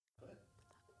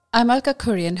I'm Alka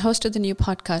Kurian, host of the new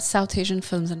podcast South Asian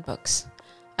Films and Books.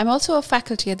 I'm also a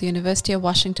faculty at the University of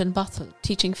Washington, Bothell,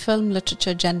 teaching film,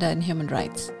 literature, gender, and human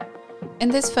rights. In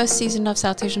this first season of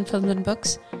South Asian Films and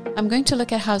Books, I'm going to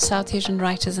look at how South Asian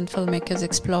writers and filmmakers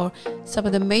explore some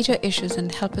of the major issues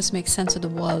and help us make sense of the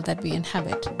world that we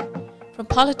inhabit. From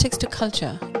politics to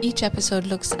culture, each episode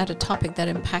looks at a topic that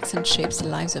impacts and shapes the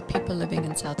lives of people living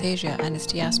in South Asia and its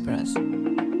diasporas.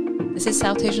 This is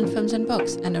South Asian Films and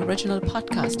Books, an original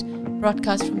podcast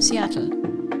broadcast from Seattle.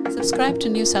 Subscribe to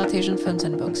New South Asian Films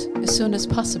and Books as soon as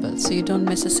possible so you don't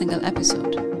miss a single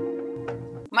episode.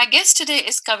 My guest today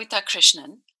is Kavita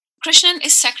Krishnan. Krishnan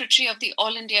is secretary of the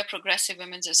All India Progressive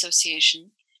Women's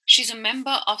Association. She's a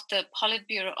member of the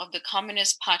Politburo of the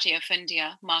Communist Party of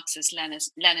India,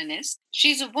 Marxist-Leninist.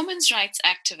 She's a women's rights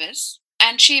activist,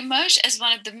 and she emerged as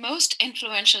one of the most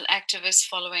influential activists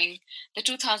following the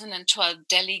 2012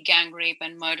 Delhi gang rape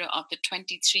and murder of the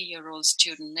 23-year-old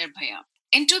student Nirbhaya.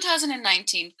 In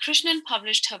 2019, Krishnan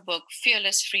published her book,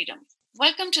 Fearless Freedom.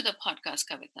 Welcome to the podcast,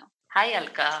 Kavita. Hi,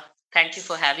 Alka. Thank you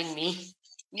for having me.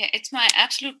 Yeah, it's my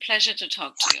absolute pleasure to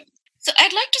talk to you. So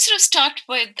I'd like to sort of start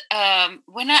with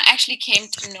when I actually came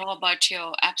to know about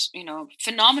your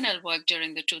phenomenal work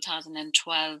during the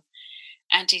 2012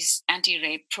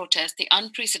 anti-rape protest, the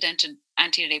unprecedented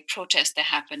anti-rape protest that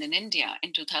happened in India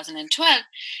in 2012.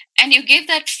 And you gave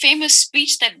that famous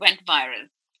speech that went viral.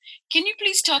 Can you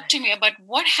please talk to me about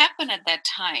what happened at that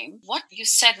time, what you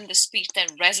said in the speech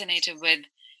that resonated with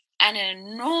an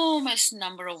enormous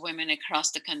number of women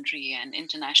across the country and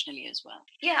internationally as well?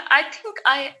 Yeah, I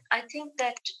think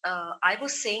that I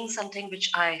was saying something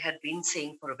which I had been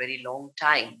saying for a very long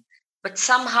time. But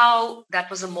somehow that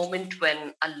was a moment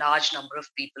when a large number of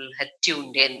people had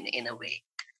tuned in a way,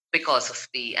 because of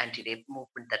the anti-rape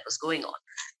movement that was going on.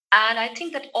 And I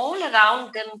think that all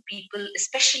around them, people,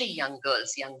 especially young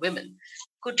girls, young women,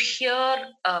 could hear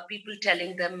people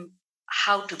telling them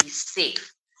how to be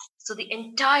safe. So the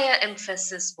entire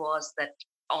emphasis was that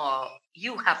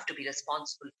you have to be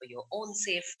responsible for your own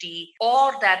safety,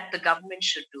 or that the government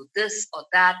should do this or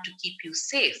that to keep you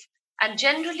safe. And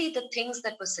generally, the things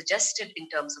that were suggested in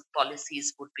terms of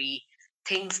policies would be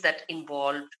things that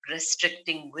involved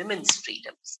restricting women's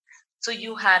freedoms. So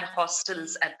you had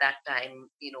hostels at that time,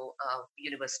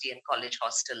 university and college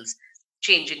hostels,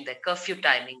 changing their curfew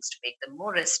timings to make them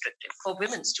more restrictive for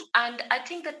women's too. And I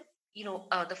think that,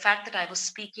 the fact that I was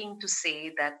speaking to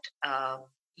say that,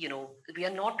 we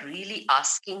are not really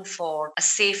asking for a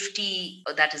safety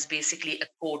that is basically a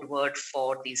code word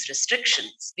for these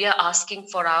restrictions. We are asking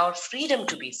for our freedom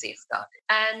to be safeguarded.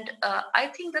 And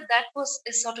I think that was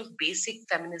a sort of basic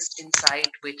feminist insight,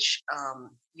 which,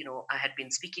 I had been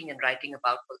speaking and writing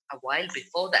about for a while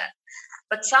before that.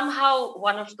 But somehow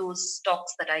one of those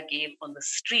talks that I gave on the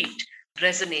street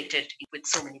resonated with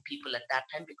so many people at that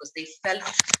time, because they felt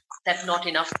that not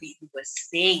enough people were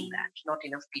saying that, not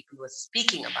enough people were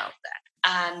speaking about that.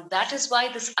 And that is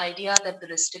why this idea that the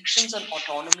restrictions on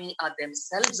autonomy are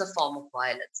themselves a form of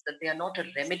violence, that they are not a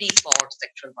remedy for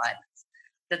sexual violence,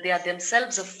 that they are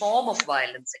themselves a form of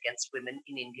violence against women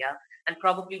in India, and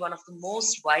probably one of the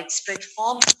most widespread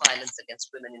forms of violence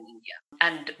against women in India,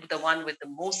 and the one with the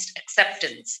most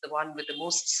acceptance, the one with the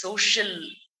most social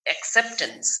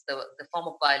acceptance, the form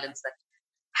of violence that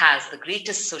has the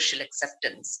greatest social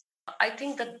acceptance. I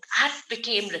think that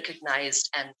became recognized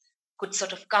and could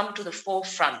sort of come to the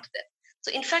forefront then.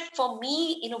 So, in fact, for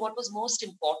me, what was most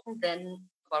important then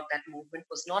about that movement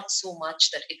was not so much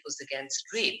that it was against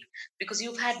rape, because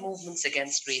you've had movements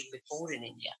against rape before in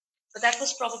India. But that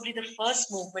was probably the first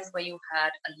movement where you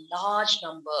had a large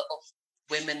number of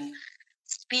women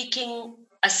speaking,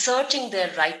 asserting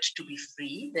their right to be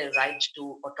free, their right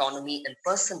to autonomy and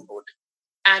personhood,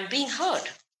 and being heard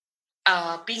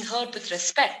with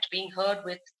respect, being heard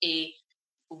with a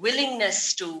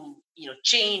willingness to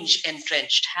change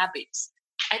entrenched habits.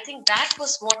 I think that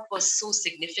was what was so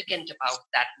significant about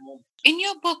that moment. In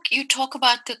your book, you talk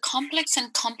about the complex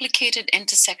and complicated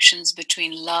intersections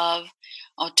between love,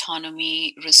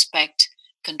 autonomy, respect,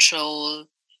 control.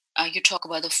 You talk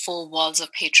about the four walls of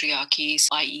patriarchy,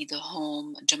 i.e., the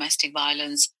home, domestic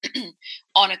violence,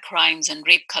 honor crimes, and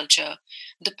rape culture,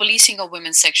 the policing of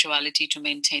women's sexuality to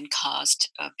maintain caste,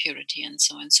 purity, and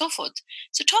so on and so forth.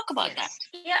 So, talk about that.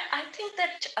 Yeah, I think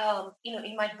that,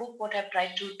 in my book, what I've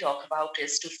tried to talk about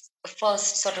is to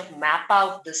first sort of map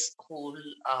out this whole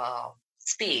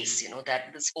space,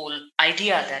 that this whole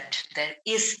idea that there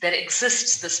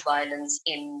exists this violence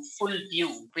in full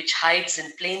view, which hides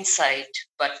in plain sight,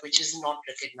 but which is not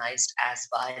recognized as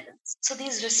violence. So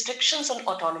these restrictions on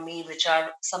autonomy, which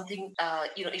are something,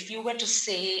 if you were to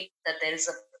say that there is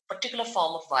a particular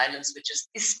form of violence which is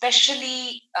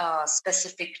especially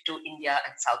specific to India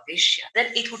and South Asia, then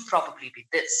it would probably be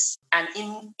this. And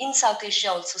in South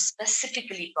Asia also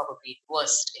specifically probably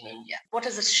worst in India. What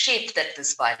is the shape that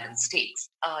this violence takes?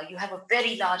 You have a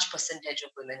very large percentage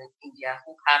of women in India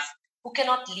who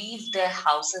cannot leave their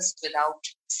houses without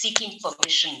seeking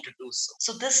permission to do so.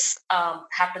 So this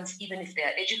happens even if they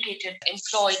are educated,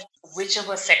 employed,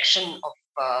 whichever section of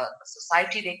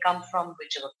society they come from,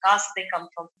 whichever caste they come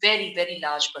from. Very, very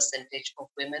large percentage of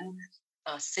women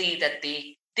say that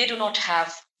they do not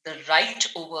have the right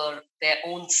over their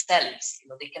own selves.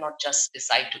 They cannot just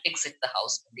decide to exit the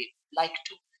house when they like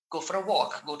to. Go for a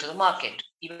walk, go to the market,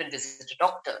 even visit a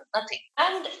doctor, nothing.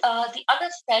 And the other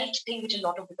felt thing which a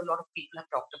lot of people have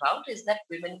talked about is that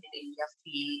women in India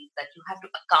feel that you have to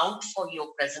account for your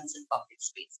presence in public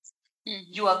spaces.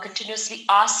 Mm-hmm. You are continuously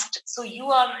asked, so you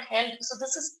are held. So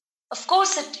this is, of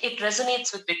course, it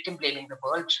resonates with victim blaming the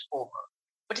world over.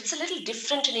 But it's a little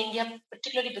different in India,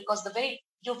 particularly because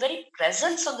your very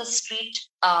presence on the street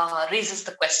raises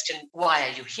the question, why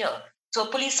are you here? So a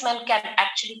policeman can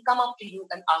actually come up to you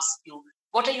and ask you,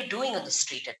 what are you doing on the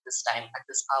street at this time, at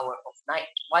this hour of night?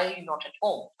 Why are you not at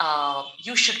home?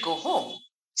 You should go home.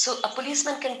 So a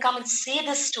policeman can come and say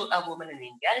this to a woman in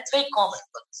India, and it's very common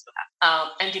for this to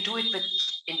happen. And they do it with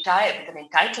an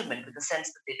entitlement, with the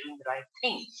sense that they're doing the right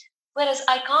thing. Whereas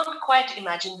I can't quite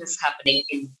imagine this happening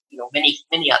in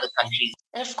many other countries.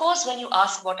 And of course, when you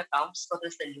ask what accounts for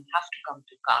this, then you have to come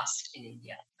to caste in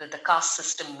India. The caste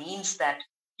system means that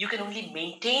you can only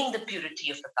maintain the purity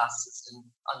of the caste system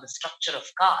on the structure of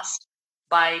caste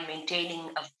by maintaining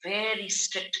a very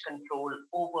strict control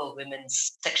over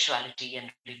women's sexuality and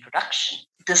reproduction.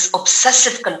 This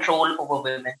obsessive control over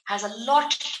women has a lot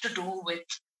to do with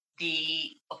the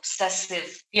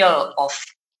obsessive fear of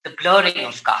the blurring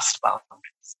of caste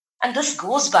boundaries. And this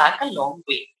goes back a long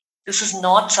way. This is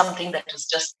not something that was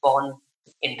just born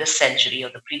in this century or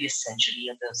the previous century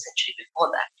or the century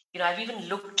before that. I've even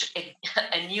looked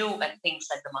anew at things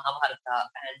like the Mahabharata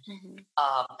and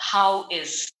how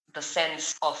is the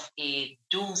sense of a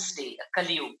doomsday, a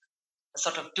Kali Yuga, a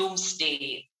sort of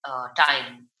doomsday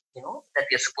time, that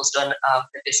we're supposed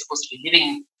to be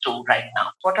living through right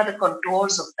now. What are the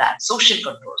contours of that, social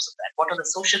contours of that? What are the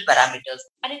social parameters?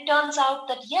 And it turns out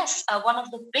that yes, one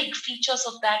of the big features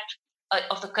of that,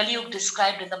 of the Kali Yuga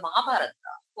described in the Mahabharata,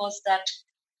 was that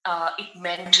it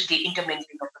meant the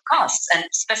intermingling of the castes, and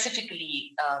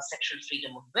specifically sexual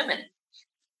freedom of women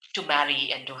to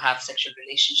marry and to have sexual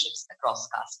relationships across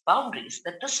caste boundaries,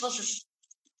 that this was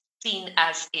seen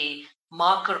as a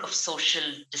marker of social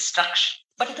destruction.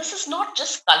 But this is not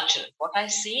just culture. What I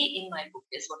say in my book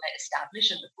is, what I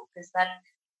establish in the book is that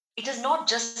it is not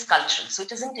just cultural. So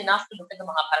it isn't enough to look at the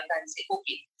Mahabharata and say,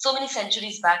 okay, so many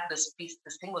centuries back, this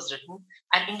thing was written,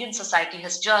 and Indian society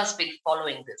has just been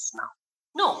following this now.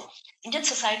 No, Indian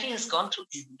society has gone through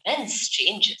immense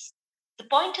changes. The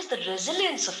point is the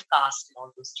resilience of caste in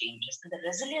all those changes, and the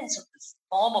resilience of this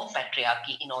form of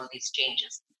patriarchy in all these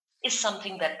changes is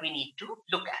something that we need to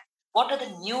look at. What are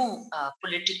the new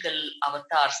political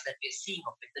avatars that we're seeing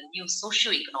of it, the new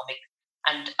socio-economic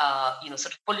and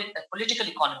political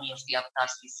economy of the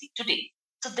avatars we see today?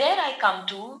 So there I come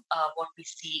to what we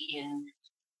see in,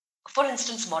 for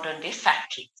instance, modern day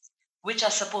factories, which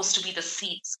are supposed to be the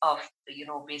seats of,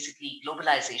 basically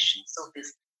globalization. So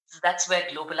that's where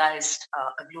a globalized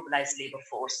labor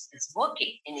force is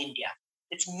working in India.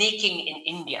 It's making in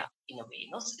India, in a way,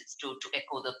 it's to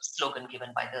echo the slogan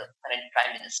given by the current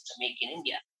Prime Minister, Make in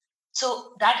India.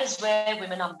 So that is where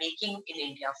women are making in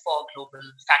India for global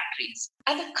factories.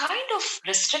 And the kind of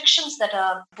restrictions that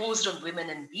are imposed on women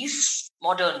in these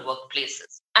modern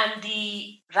workplaces, and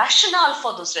the rationale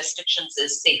for those restrictions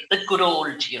is, say, the good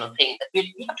old, thing that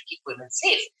we have to keep women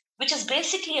safe, which is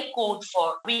basically a code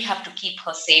for we have to keep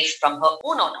her safe from her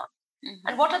own autonomy. Mm-hmm.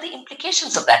 And what are the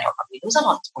implications of that autonomy? Those are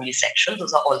not only sexual,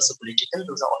 those are also political,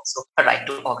 those are also a right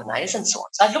to organize and so on.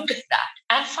 So I've looked at that.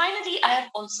 And finally, I have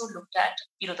also looked at,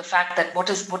 the fact that what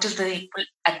is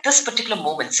at this particular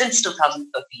moment, since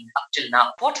 2013 up till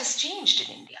now, what has changed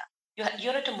in India?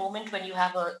 You're at a moment when you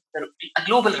have a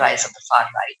global rise of the far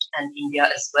right, and India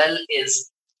as well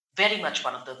is very much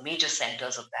one of the major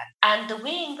centers of that. And the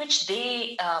way in which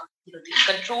they, the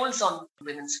controls on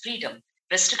women's freedom,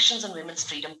 restrictions on women's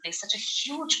freedom play such a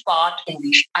huge part in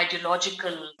the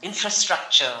ideological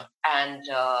infrastructure and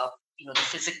the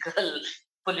physical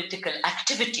political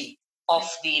activity of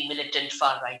the militant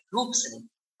far-right groups. And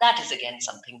that is again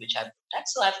something which I've looked at.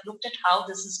 So I've looked at how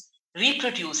this is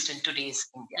reproduced in today's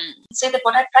India. Say that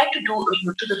what I try to do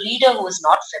to the reader who is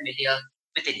not familiar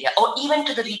with India, or even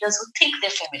to the readers who think they're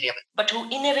familiar with, but who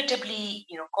inevitably,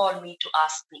 call me to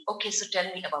ask me, okay, so tell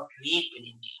me about rape in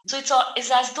India. So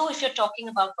it's as though if you're talking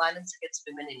about violence against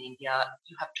women in India,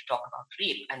 you have to talk about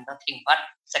rape and nothing but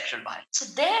sexual violence. So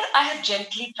there I have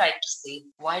gently tried to say,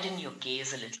 widen your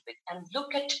gaze a little bit and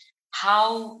look at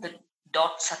how the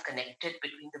dots are connected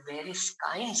between the various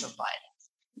kinds of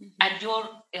violence. And your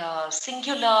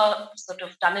singular sort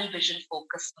of tunnel vision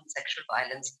focus on sexual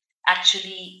violence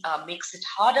actually makes it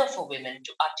harder for women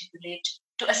to articulate,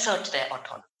 to assert their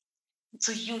autonomy.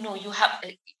 So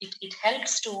it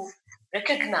helps to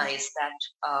recognize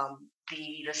that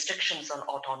the restrictions on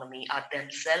autonomy are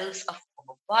themselves a form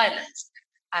of violence,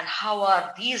 and how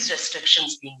are these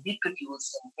restrictions being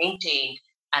reproduced and maintained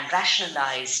and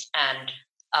rationalized, and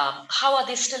how are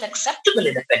they still acceptable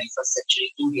in the 21st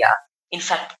century India? In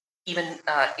fact, even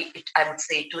I would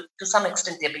say to some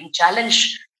extent they're being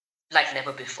challenged like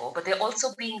never before, but they're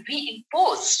also being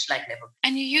reimposed like never before.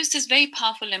 And you use this very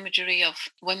powerful imagery of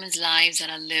women's lives that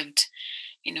are lived,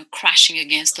 crashing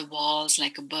against the walls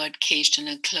like a bird caged in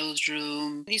a closed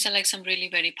room. These are like some really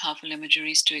very powerful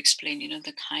imageries to explain,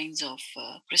 the kinds of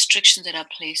restrictions that are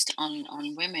placed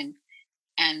on women,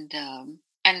 and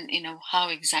how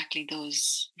exactly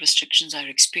those restrictions are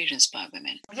experienced by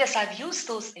women. Yes, I've used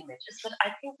those images, but I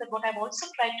think that what I've also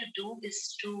tried to do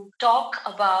is to talk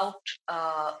about,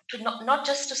 to not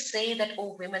just to say that,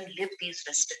 oh, women live these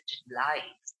restricted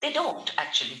lives. They don't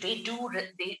actually. They do.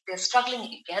 They're struggling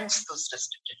against those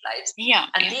restricted lives. Yeah,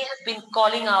 and they have been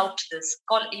calling out this.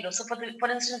 So for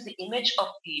instance, the image of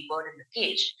the bird in the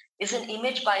cage is an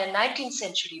image by a 19th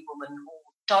century woman who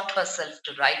taught herself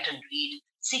to write and read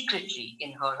secretly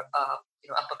in her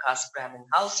upper caste Brahmin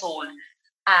household,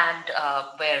 and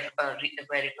where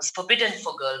it was forbidden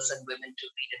for girls and women to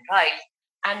read and write.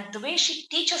 And the way she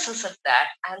teaches herself that,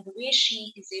 and the way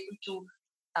she is able to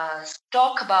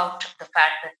talk about the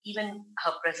fact that even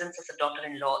her presence as a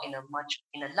daughter-in-law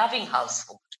in a loving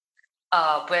household,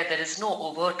 where there is no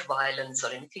overt violence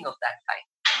or anything of that kind,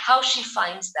 how she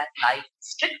finds that life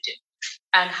restricted,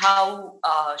 and how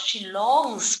she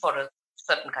longs for a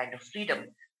certain kind of freedom.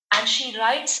 And she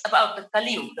writes about the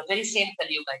Kaliyug, the very same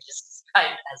Kaliyug I just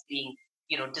described as being,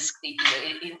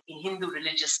 in Hindu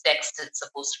religious texts, it's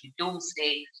supposed to be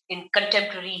doomsday. In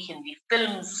contemporary Hindi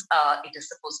films, it is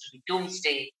supposed to be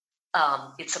doomsday.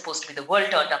 It's supposed to be the world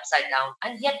turned upside down.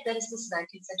 And yet there is this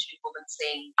 19th century woman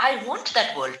saying, I want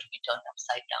that world to be turned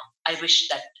upside down. I wish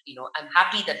that, I'm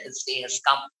happy that this day has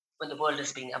come when the world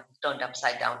is being turned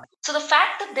upside down. So the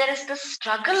fact that there is this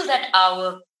struggle that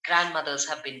our grandmothers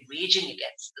have been waging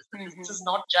against this, this is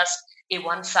not just a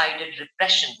one-sided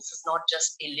repression. This is not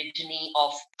just a litany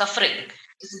of suffering.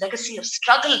 It's a legacy of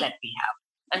struggle that we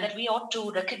have, and that we ought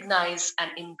to recognize and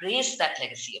embrace that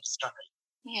legacy of struggle.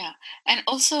 Yeah. And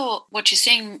also, what you're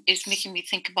saying is making me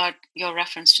think about your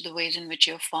reference to the ways in which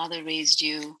your father raised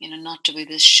you, not to be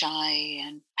this shy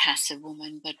and passive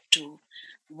woman, but to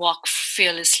walk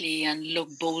fearlessly and look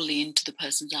boldly into the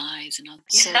person's eyes. And all.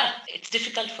 Yeah, it's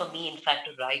difficult for me, in fact,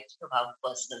 to write about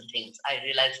personal things. I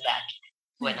realized that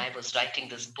when I was writing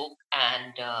this book,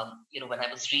 and when I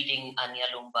was reading Anya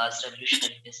Lumba's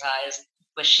Revolutionary Desires,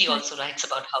 where she also writes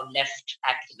about how left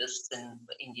activists in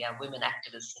India, women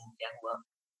activists in India who are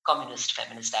communist,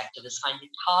 feminist activists, find it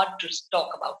hard to talk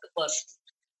about the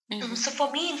person. So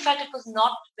for me, in fact, it was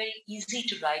not very easy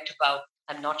to write about.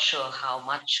 I'm not sure how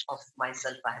much of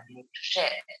myself I have been able to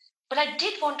share. But I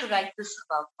did want to write this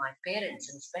about my parents,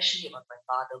 and especially about my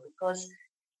father, because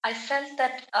I felt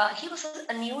that he was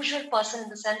an unusual person in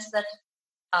the sense that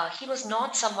he was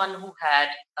not someone who had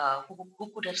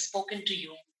who could have spoken to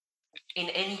you in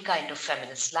any kind of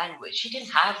feminist language. He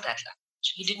didn't have that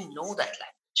language. He didn't know that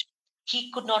language.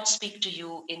 He could not speak to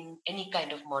you in any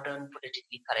kind of modern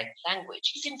politically correct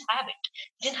language. He didn't have it.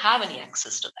 He didn't have any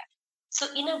access to that. So,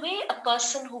 in a way, a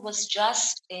person who was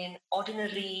just an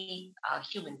ordinary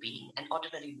human being, an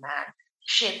ordinary man,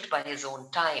 shaped by his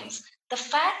own times, the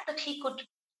fact that he could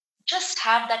just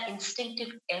have that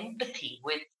instinctive empathy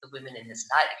with the women in his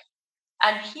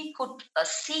life, and he could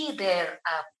see their,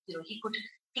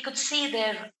 he could see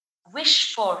their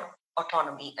wish for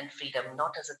autonomy and freedom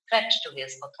not as a threat to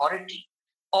his authority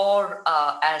or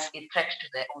as a threat to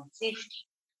their own safety,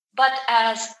 but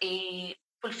as a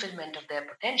fulfillment of their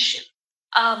potential.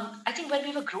 I think when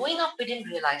we were growing up, we didn't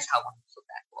realize how wonderful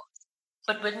that was.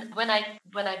 But when I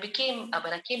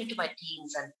came into my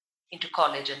teens and into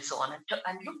college and so on,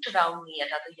 and looked around me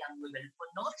at other young women who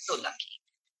were not so lucky,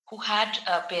 who had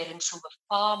parents who were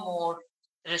far more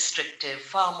restrictive,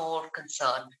 far more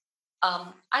concerned.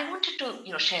 I wanted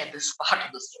to share this part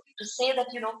of the story to say that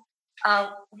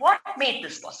What made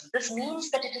this possible? This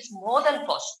means that it is more than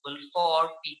possible for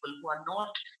people who are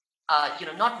not,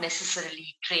 not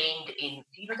necessarily trained in,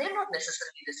 they're not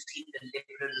necessarily received a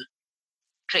liberal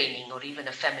training or even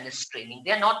a feminist training.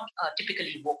 They are not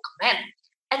typically woke men.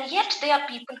 And yet they are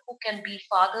people who can be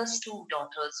fathers to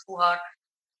daughters who are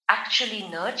actually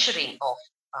nurturing of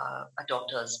a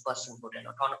daughter's personhood and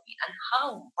autonomy, and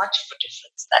how much of a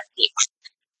difference that makes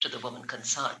to the woman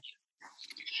concerned.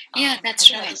 Yeah, that's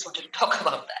right. I just wanted to talk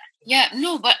about that. Yeah,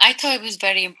 no, but I thought it was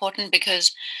very important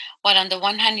because, while on the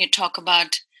one hand you talk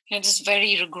about this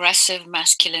very regressive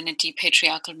masculinity,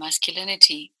 patriarchal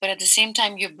masculinity, but at the same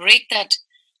time you break that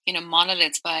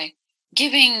monoliths by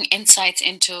giving insights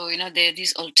into there are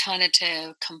these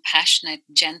alternative, compassionate,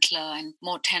 gentler, and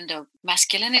more tender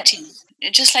masculinity.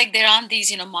 Just like there aren't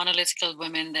these monolithical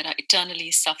women that are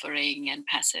eternally suffering and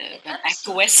passive and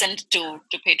acquiescent to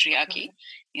patriarchy.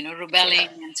 Rebelling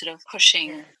and sort of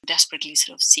pushing, desperately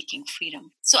sort of seeking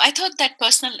freedom. So I thought that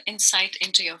personal insight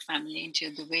into your family,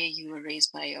 into the way you were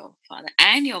raised by your father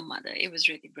and your mother, it was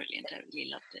really brilliant. I really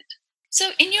loved it.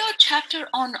 So in your chapter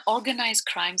on organized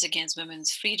crimes against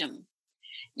women's freedom,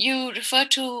 you refer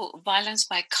to violence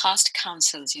by caste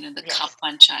councils, the Khap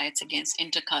Panchayats against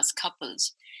intercaste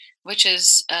couples, which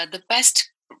is the best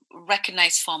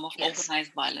recognized form of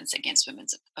organized violence against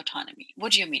women's autonomy.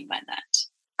 What do you mean by that?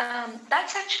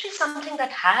 That's actually something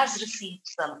that has received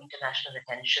some international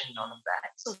attention and all of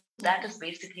that. So that is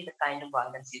basically the kind of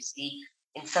violence you see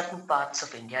in certain parts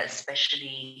of India,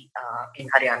 especially in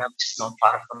Haryana, which is not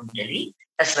far from Delhi,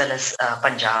 as well as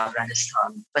Punjab,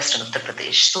 Rajasthan, western Uttar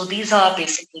Pradesh. So these are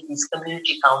basically these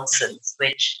community councils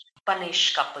which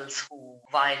punish couples who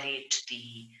violate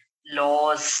the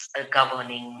laws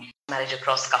governing marriage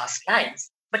across caste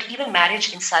lines. But even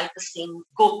marriage inside the same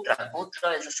gotra.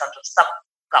 Gotra is a sort of sub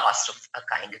caste of a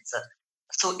kind. It's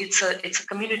a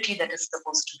community that is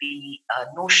supposed to be a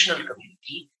notional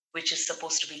community, which is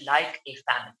supposed to be like a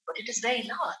family, but it is very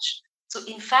large. So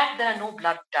in fact, there are no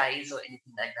blood ties or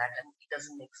anything like that, and it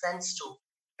doesn't make sense to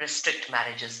restrict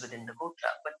marriages within the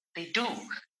Gotra, but they do,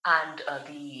 and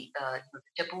the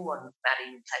taboo on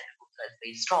marrying inside the Gotra is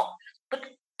very strong. But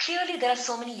clearly, there are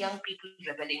so many young people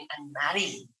rebelling and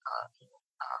marrying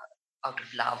out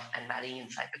of love and marrying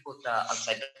inside the Gotra,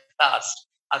 outside the caste,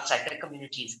 outside their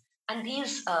communities. And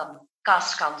these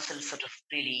caste councils sort of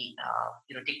really,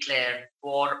 declare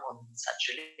war on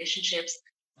such relationships.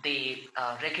 They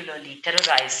regularly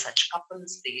terrorize such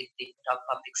couples. They put out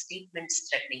public statements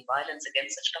threatening violence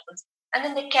against such couples. And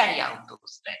then they carry out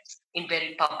those threats in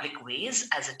very public ways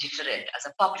as a deterrent, as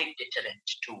a public deterrent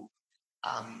to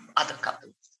other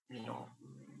couples,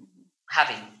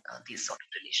 having these sort of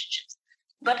relationships.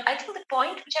 But I think the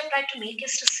point which I've tried to make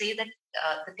is to say that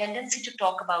the tendency to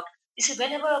talk about, you see,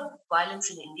 whenever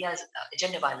violence in India is,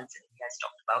 gender violence in India is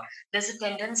talked about, there's a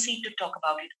tendency to talk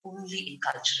about it only in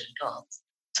cultural terms.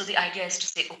 So the idea is to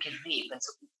say, okay, rape. And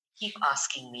so keep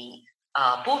asking me,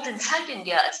 both inside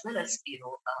India as well as,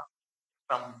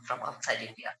 from outside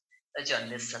India,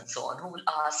 journalists and so on, who will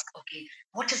ask, okay,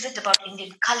 what is it about Indian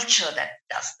culture that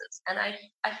does this? And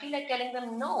I feel like telling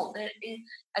them, no,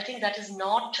 I think that is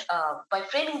not, by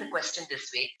framing the question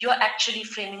this way, you're actually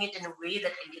framing it in a way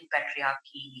that Indian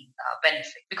patriarchy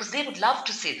benefit, because they would love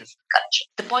to say this is culture.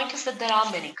 The point is that there are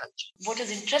many cultures. What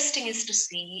is interesting is to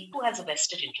see who has a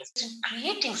vested interest in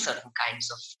creating certain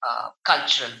kinds of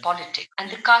cultural politics.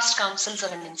 And the caste councils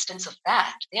are an instance of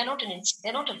that. They're not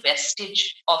a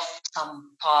vestige of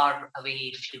some far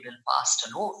away feudal past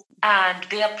alone, and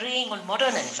they are preying on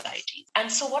modern anxiety.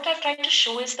 And so what I've tried to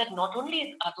show is that not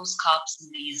only are those caps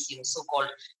in these, so-called,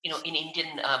 in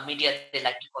Indian media, they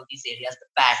like to call these areas the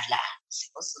bad lands.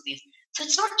 So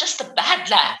it's not just the bad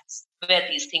lands where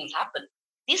these things happen.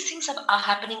 These things are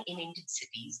happening in Indian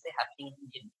cities. They're happening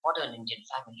in modern Indian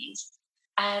families.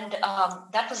 And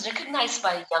that was recognized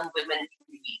by young women in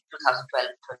the 2012-13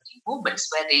 movements,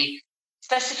 where they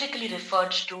specifically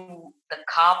referred to the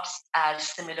Kaps as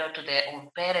similar to their own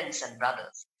parents and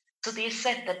brothers. So they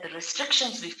said that the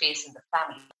restrictions we face in the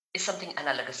family is something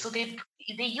analogous. So they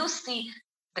use the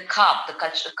Kap, the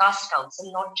caste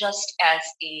council, not just as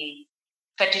a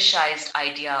fetishized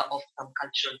idea of some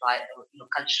cultural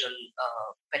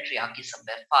patriarchy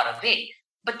somewhere far away,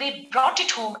 but they brought it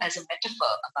home as a metaphor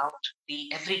about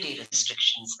the everyday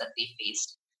restrictions that they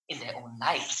faced in their own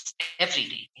lives every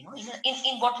day,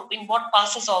 in what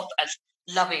passes off as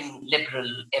loving, liberal,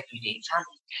 everyday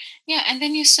family. Yeah, and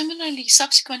then you similarly,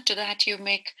 subsequent to that,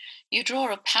 you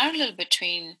draw a parallel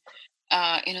between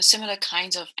similar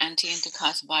kinds of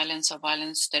anti-intercaste violence or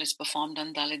violence that is performed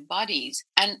on Dalit bodies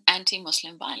and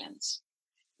anti-Muslim violence.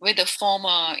 With the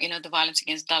former, the violence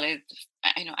against Dalit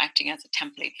acting as a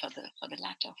template for the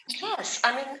latter. Yes,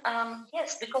 I mean,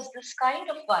 yes, because this kind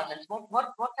of violence,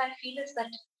 what I feel is that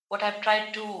what I've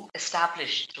tried to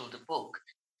establish through the book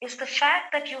is the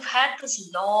fact that you've had this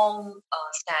long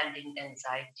standing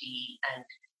anxiety and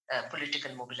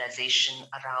political mobilization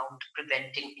around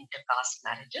preventing intercaste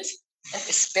marriages, and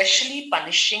especially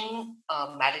punishing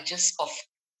marriages of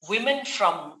women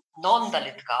from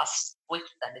non-Dalit castes with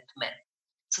Dalit men.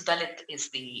 So Dalit is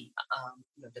the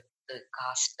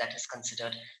caste that is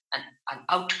considered an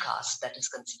outcast, that is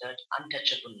considered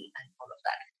untouchable and all of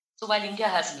that. So while India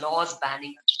has laws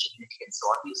banning untouchability and so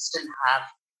on, you still have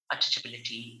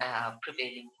untouchability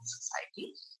prevailing in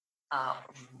society uh,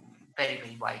 very,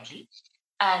 very widely.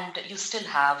 And you still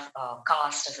have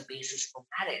caste as a basis for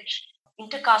marriage.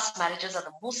 Intercaste marriages are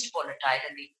the most volatile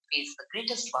and they face the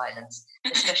greatest violence,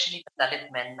 especially when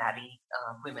Dalit men marry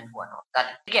women who are not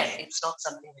Dalit. Again, it's not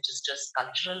something which is just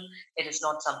cultural. It is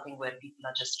not something where people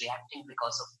are just reacting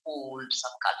because of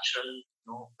some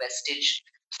cultural vestige,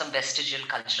 some vestigial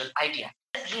cultural idea.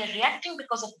 They are reacting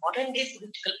because of modern day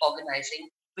political organizing,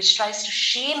 which tries to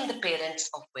shame the parents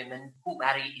of women who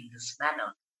marry in this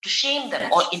manner, to shame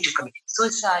them or into committing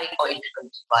suicide or into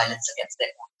committing violence against their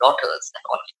own daughters and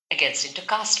all, against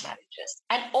intercaste marriages.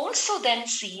 And also then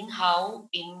seen how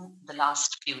in the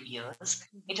last few years,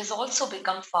 it has also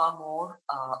become far more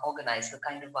organized, the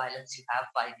kind of violence you have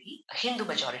by the Hindu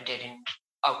majoritarian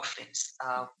outfits.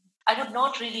 I would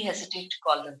not really hesitate to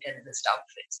call them terrorist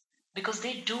outfits because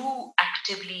they do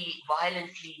actively,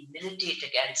 violently militate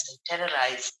against and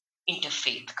terrorize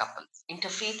interfaith couples.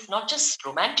 Interfaith, not just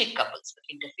romantic couples, but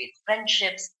interfaith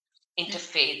friendships,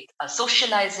 interfaith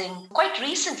socializing. Quite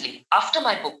recently, after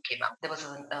my book came out, there was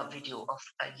a video of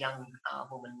a young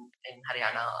woman in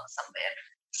Haryana somewhere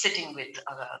sitting with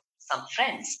some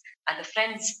friends, and the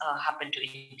friends happened to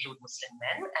include Muslim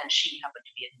men, and she happened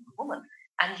to be a Hindu woman.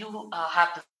 And you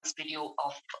have this video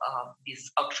of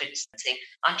these outfits saying,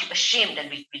 "Aren't you ashamed? And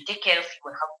we'll take care of you.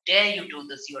 And how dare you do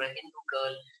this? You're a Hindu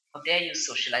girl. How dare you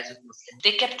socialize with Muslims?"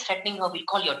 They kept threatening her, "We'll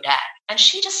call your dad." And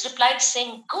she just replied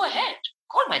saying, "Go ahead,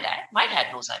 call my dad. My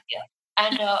dad knows I'm here.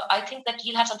 And I think that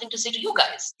he'll have something to say to you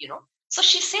guys. So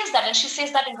she says that, and she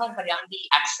says that in her Haryanvi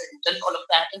accent and all of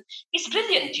that. And it's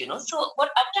brilliant. So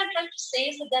what I'm trying to say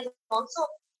is that there's also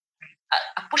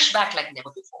a pushback like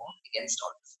never before against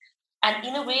all this. And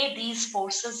in a way, these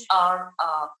forces are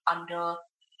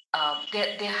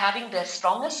they're having their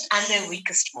strongest and their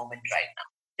weakest moment right now.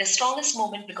 Their strongest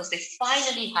moment because they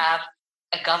finally have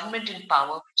a government in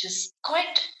power which is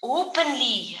quite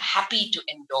openly happy to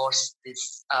endorse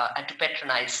this and to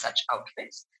patronize such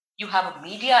outfits. You have a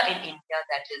media in India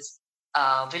that is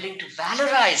willing to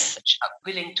valorize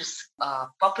willing to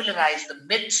popularize the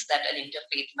myths that an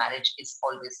interfaith marriage is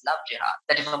always love jihad.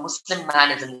 That if a Muslim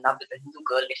man is in love with a Hindu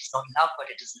girl, it is not love, but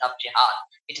it is love jihad.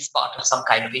 It is part of some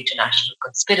kind of international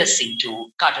conspiracy to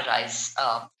categorize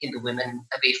Hindu women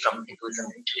away from Hinduism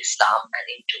into Islam and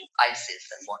into ISIS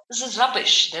and what. This is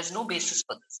rubbish. There's no basis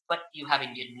for this. But you have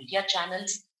Indian media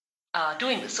channels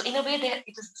doing this. So in a way, it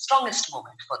is the strongest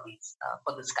moment for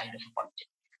this kind of politics.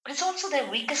 But it's also their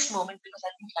weakest moment because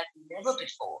I think like never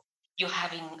before, you're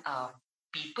having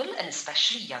people, and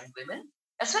especially young women,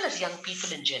 as well as young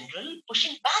people in general,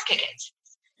 pushing back against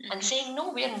this and saying,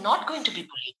 no, we are not going to be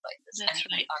bullied by this. That's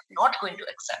and right. We are not going to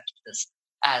accept this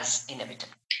as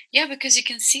inevitable. Yeah, because you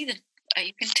can see that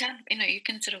you can tell, you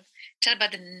can sort of tell by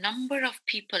the number of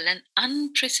people, an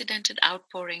unprecedented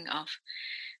outpouring of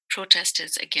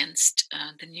protesters against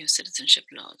the new citizenship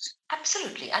laws.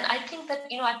 Absolutely. And I think that,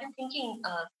 I've been thinking,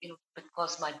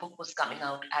 because my book was coming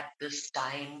out at this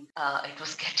time, it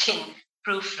was getting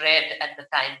proofread at the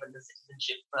time when the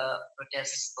citizenship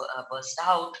protests burst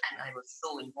out, and I was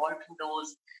so involved in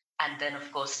those. And then,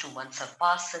 of course, 2 months have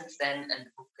passed since then, and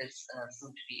the book is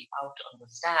soon to be out on the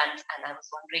stands. And I was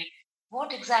wondering,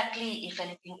 what exactly, if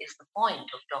anything, is the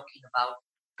point of talking about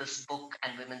this book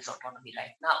and women's autonomy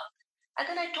right now? And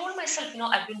then I told myself,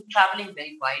 I've been traveling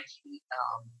very widely,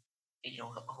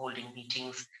 holding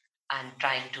meetings and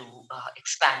trying to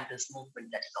expand this movement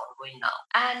that is ongoing now.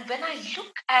 And when I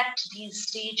look at these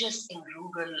stages in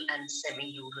rural and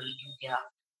semi-rural India,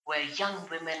 where young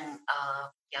women,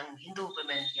 young Hindu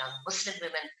women, young Muslim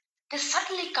women, they're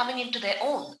suddenly coming into their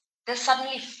own. They're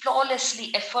suddenly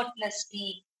flawlessly,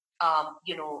 effortlessly,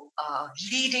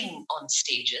 leading on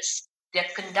stages. They're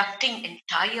conducting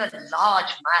entire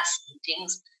large mass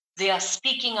meetings. They are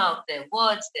speaking out their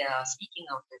words. They are speaking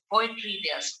out their poetry.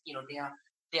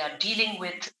 They are dealing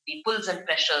with the pulls and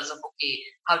pressures of, okay,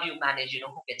 how do you manage,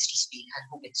 who gets to speak and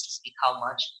who gets to speak how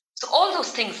much. So all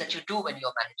those things that you do when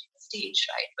you're managing a stage,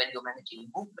 right? When you're managing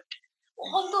a movement,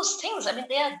 all those things. I mean,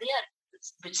 they are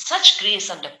with such grace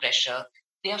under pressure.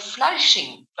 They are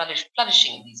flourishing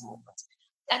in these movements.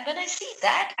 And when I see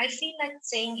that, I feel like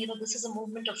saying, this is a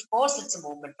movement. Of course, it's a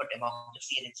movement for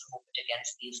democracy, and it's a movement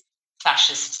against these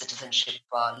fascist citizenship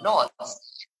laws.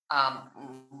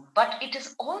 But it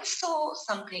is also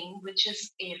something which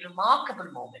is a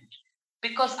remarkable moment,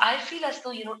 because I feel as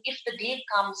though, if the day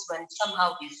comes when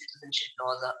somehow these citizenship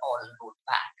laws are all rolled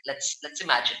back, let's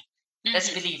imagine, let's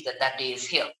believe that that day is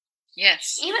here.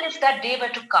 Yes. Even if that day were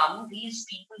to come, these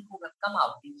people who have come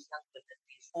out, these young women,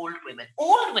 these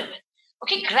old women,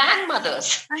 okay,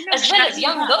 grandmothers, as well as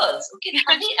young girls, okay,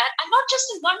 and not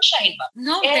just in one Shaheen Bagh.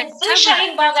 No, every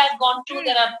Shaheen Bagh I've gone to,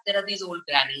 there are these old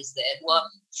grannies there who are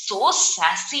so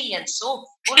sassy and so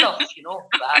full of,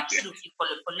 absolutely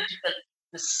political,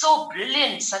 so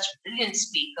brilliant, such brilliant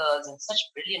speakers and such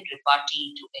brilliant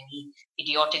repartee to any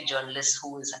idiotic journalist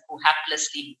who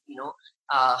haplessly,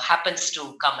 happens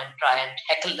to come and try and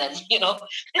heckle them.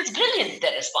 It's brilliant,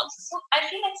 their responses. So I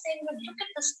feel like saying, look at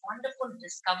this wonderful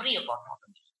discovery of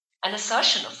autonomy and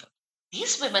assertion of it.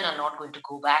 These women are not going to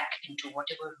go back into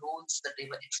whatever roles that they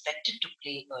were expected to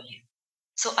play earlier.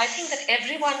 So I think that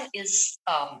everyone is,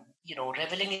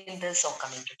 reveling in this or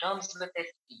coming to terms with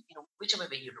it, whichever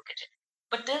way you look at it.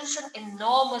 But there's an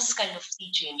enormous kind of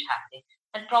sea change happening,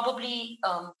 and probably,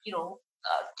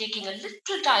 taking a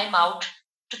little time out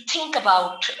to think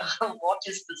about what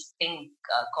is this thing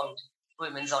called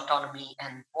women's autonomy,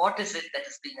 and what is it that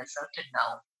is being asserted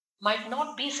now, might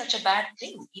not be such a bad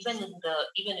thing, even in the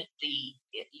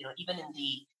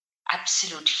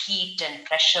absolute heat and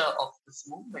pressure of this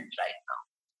movement right now.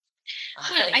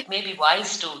 Well, it may be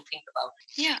wise to think about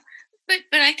it. Yeah, but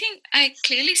I think I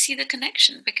clearly see the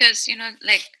connection, because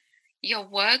like your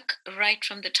work right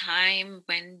from the time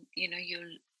when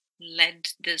you led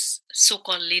this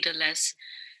so-called leaderless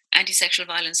anti-sexual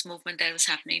violence movement that was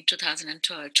happening in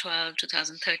 2012,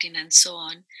 2013, and so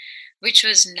on, which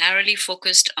was narrowly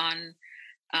focused on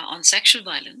sexual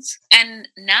violence. And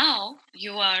now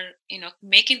you are,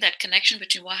 making that connection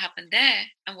between what happened there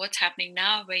and what's happening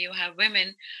now, where you have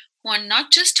women who are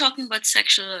not just talking about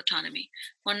sexual autonomy,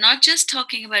 who are not just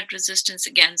talking about resistance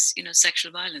against,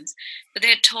 sexual violence, but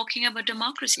they're talking about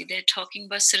democracy. They're talking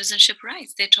about citizenship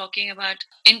rights. They're talking about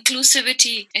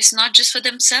inclusivity. It's not just for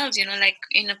themselves, like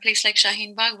in a place like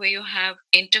Shaheen Bagh, where you have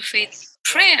interfaith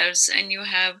prayers, and you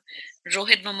have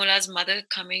Rohit Vemula's mother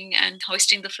coming and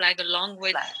hoisting the flag along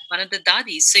with one of the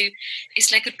dadis. So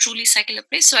it's like a truly secular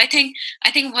place. So I think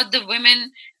what the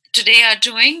women today are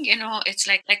doing, it's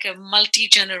like a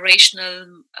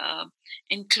multi-generational,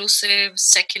 inclusive,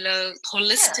 secular,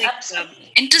 holistic,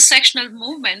 intersectional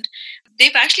movement.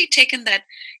 They've actually taken that,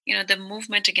 the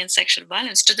movement against sexual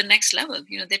violence to the next level.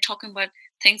 They're talking about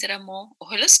things that are more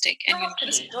holistic. And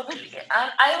totally.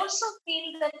 And I also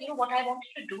feel that, what I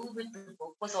wanted to do with the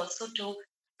book was also to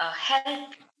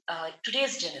help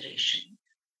today's generation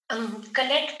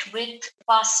connect with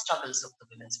past struggles of the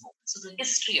women's movement, so the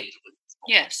history of the women's movement.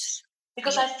 Yes.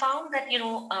 Because I found that,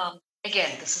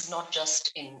 again, this is not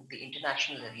just in the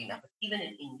international arena, but even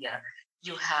in India,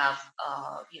 you have,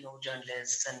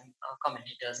 journalists and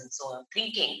commentators and so on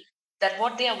thinking that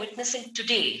what they are witnessing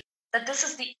today, that this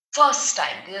is the first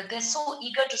time. They're so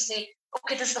eager to say,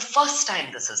 okay, this is the first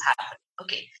time this has happened.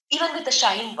 Okay, even with the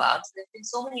Shaheen Baghs, there have been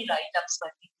so many write-ups by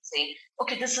people saying,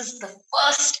 okay, this is the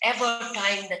first ever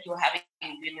time that you're having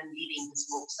women leading this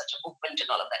such a movement and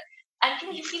all of that. And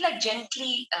you feel like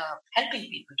gently helping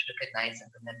people to recognize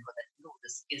and remember that, no,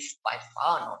 this is by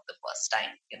far not the first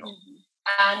time,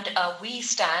 And we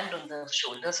stand on the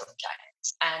shoulders of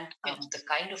giants. And the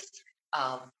kind of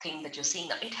thing that you're seeing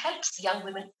now, it helps young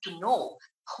women to know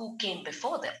who came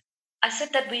before them. I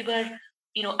said that we were,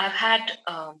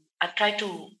 I've tried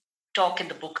to talk in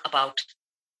the book about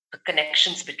the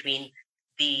connections between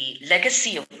the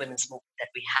legacy of women's movement that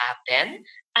we have then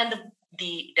and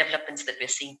the developments that we're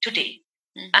seeing today.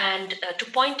 And to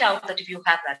point out that if you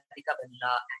have Radhika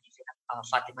Birla and if you have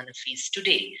Fatima Nafees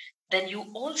today, then you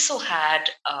also had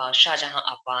Shah Jahan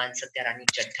Appa and Satya Rani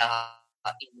Chadha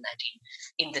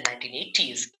in the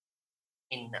 1980s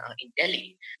in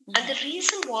Delhi. And the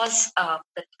reason was that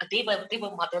they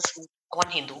were mothers who, one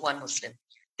Hindu, one Muslim.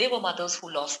 They were mothers who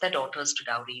lost their daughters to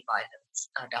dowry violence,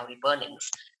 dowry burnings,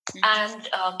 and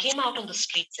came out on the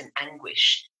streets in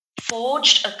anguish,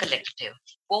 forged a collective,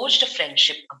 forged a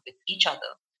friendship with each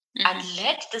other, and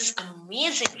led this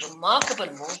amazing, remarkable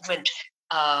movement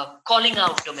calling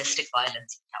out domestic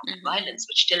violence, violence,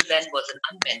 which till then was an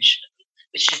unmentionable,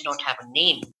 which did not have a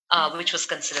name, which was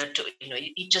considered to,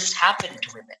 it just happened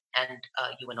to women, and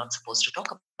you were not supposed to talk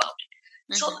about it.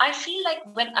 So I feel like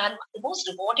the most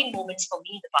rewarding moments for me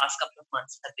in the past couple of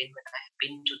months have been when I have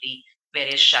been to the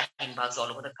various Shaheen Baghs all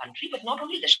over the country, but not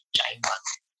only the Shaheen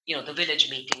Baghs, the village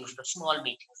meetings, the small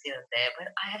meetings here and there,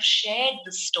 where I have shared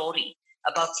the story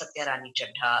about Satya Rani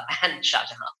Chadha and Shah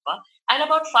Jahan Appa, and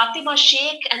about Fatima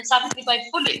Sheikh and Savitribai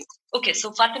Phule. Okay,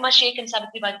 so Fatima Sheikh and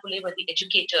Savitribai Phule were the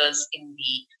educators in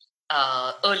the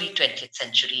early 20th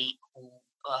century who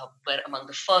were among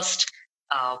the first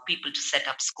people to set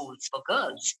up schools for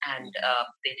girls, and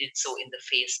they did so in the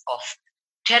face of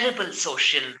terrible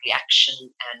social reaction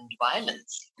and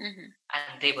violence.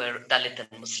 And they were Dalit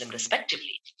and Muslim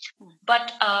respectively.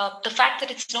 But the fact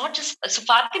that it's not just so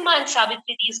Fatima and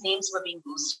Savitri, these names were being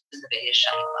used in the various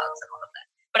Shaheen Baghs and all of that.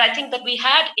 But I think that we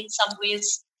had in some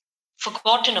ways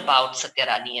forgotten about Satya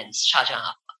Rani and Shah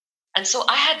Jahan. And so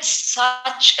I had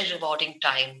such a rewarding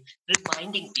time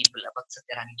reminding people about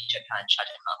Satya Rani Chadha and Shah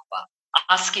Jahan,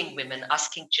 asking women,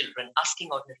 asking children, asking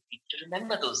ordinary people to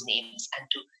remember those names and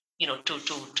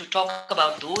to talk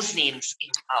about those names in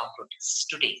our protests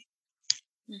today.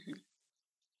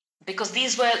 Because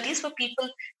these were people,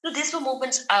 these were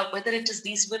movements, whether it is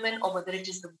these women or whether it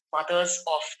is the mothers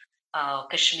of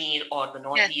Kashmir or the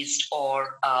Northeast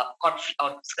or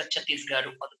Chhattisgarh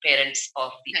or the parents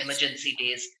of the emergency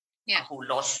days who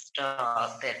lost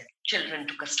their children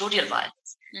to custodial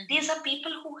violence. These are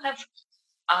people who have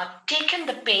taken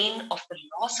the pain of the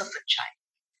loss of a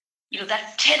child,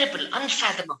 that terrible,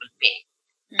 unfathomable pain,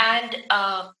 and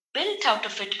built out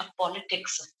of it a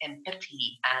politics of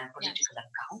empathy and political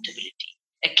accountability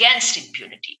against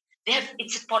impunity.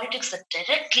 It's a politics that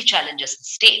directly challenges the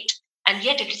state, and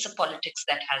yet it is a politics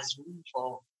that has room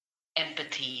for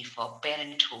empathy, for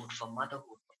parenthood, for motherhood,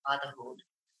 for fatherhood,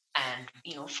 and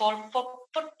for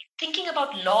thinking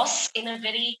about loss in a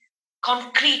very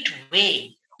concrete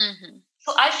way.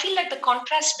 So I feel like the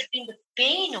contrast between the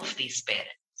pain of these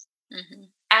parents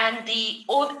and the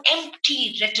old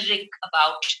empty rhetoric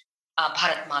about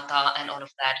Bharat Mata and all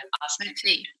of that, and asking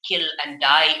to kill and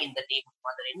die in the name of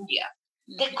Mother India,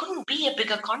 there couldn't be a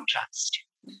bigger contrast.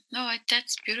 No,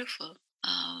 that's beautiful.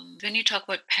 When you talk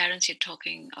about parents, you're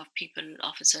talking of people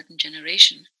of a certain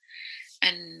generation,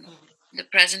 and the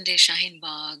present day Shaheen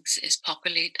Baghs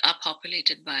are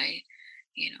populated by,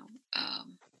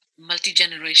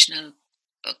 multi-generational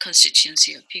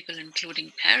constituency of people,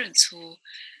 including parents who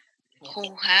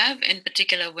have, in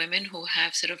particular, women who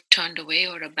have sort of turned away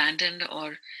or abandoned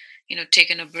or,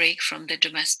 taken a break from their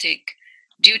domestic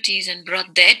duties and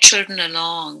brought their children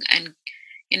along, and,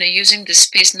 using this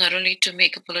space not only to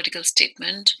make a political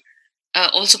statement,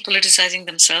 also politicizing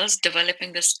themselves,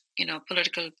 developing this,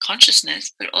 political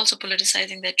consciousness, but also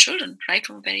politicizing their children right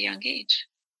from a very young age.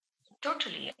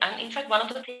 Totally. And in fact, one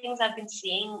of the things I've been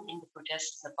seeing in the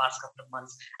protests in the past couple of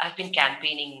months, I've been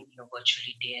campaigning,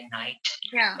 virtually day and night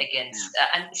against,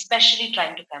 and especially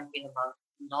trying to campaign among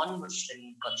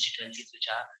non-Muslim constituencies,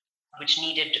 which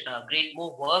needed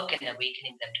more work and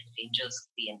awakening them to the dangers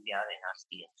of the NPR,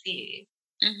 NRC, and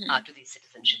CAA, to these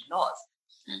citizenship laws.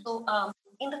 So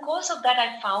in the course of that,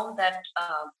 I found that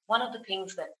one of the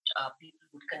things that people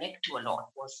would connect to a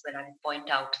lot was when I would point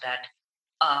out that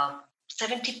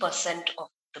 70% of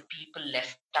the people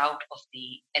left out of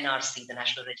the NRC, the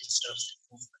National Register of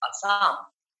Citizens of Assam,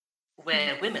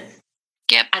 were women.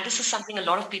 Yep. And this is something a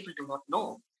lot of people do not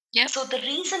know. Yep. So the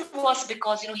reason was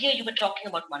because, here you were talking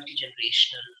about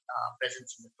multi-generational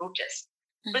presence in the protest.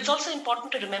 But it's also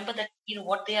important to remember that,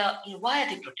 what they are, why are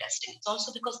they protesting? It's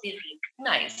also because they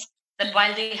recognize that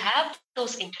while they have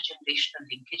those intergenerational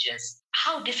linkages,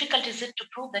 how difficult is it to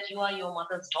prove that you are your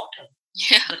mother's daughter?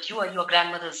 That you are your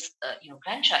grandmother's,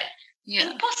 grandchild.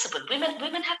 Impossible.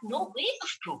 Women have no way of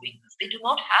proving this. They do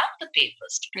not have the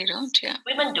papers. They don't. Yeah.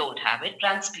 Women don't have it.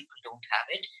 Trans people don't have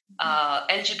it.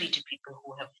 LGBT people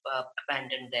who have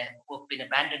been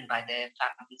abandoned by their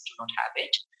families do not have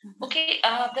it. Okay.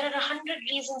 There are 100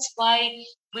 reasons why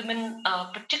women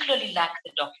particularly lack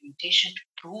the documentation to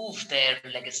prove their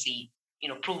legacy.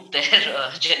 Prove their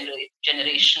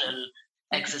generational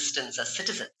existence as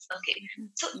citizens. Okay,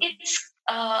 so it's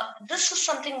this was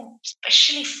something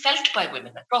especially felt by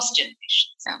women across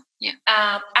generations.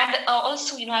 And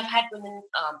also, I've had women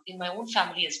in my own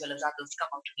family as well as others come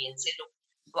out to me and say,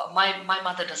 "Look, my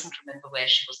mother doesn't remember where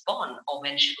she was born or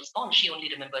when she was born. She only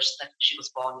remembers that she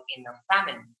was born in a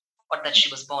famine or that she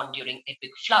was born during a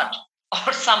big flood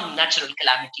or some natural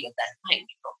calamity of that kind."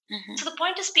 So the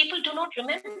point is, people do not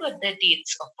remember their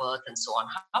dates of birth and so on.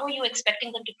 How are you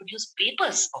expecting them to produce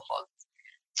papers of all this?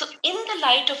 So in the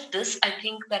light of this, I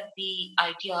think that the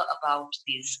idea about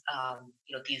these,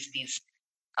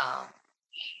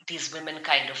 these women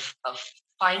kind of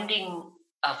finding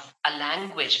a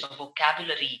language, a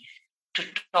vocabulary to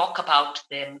talk about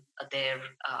their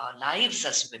lives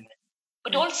as women,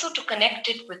 but also to connect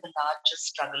it with the larger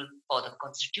struggle for the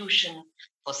constitution,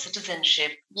 for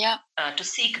citizenship, to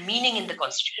seek meaning in the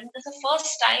constitution. This is the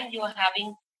first time you are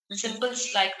having symbols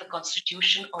like the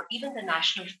constitution or even the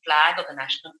national flag or the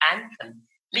national anthem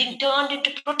being turned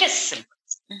into protest symbols.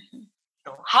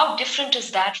 How different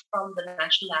is that from the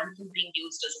national anthem being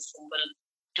used as a symbol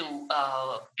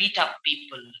to beat up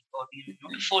people or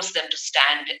to force them to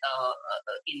stand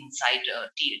inside a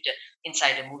theater,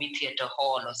 inside a movie theater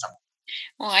hall or something?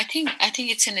 Well, I think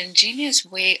it's an ingenious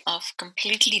way of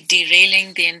completely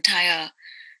derailing the entire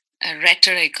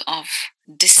rhetoric of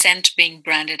dissent being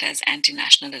branded as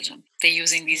anti-nationalism. They're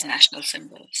using these national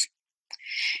symbols.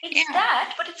 It's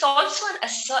that, but it's also an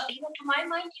to my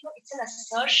mind, it's an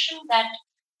assertion that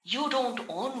you don't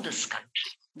own this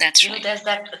country. That's right. There's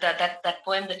that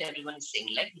poem that everyone is saying,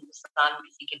 like Hindustan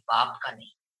kisi ke baap ka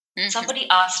nahi. Somebody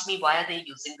asked me, why are they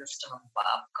using this term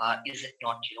baap ka? Is it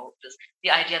not,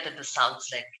 the idea that this sounds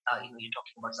like, you're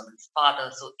talking about somebody's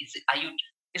father. So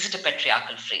is it a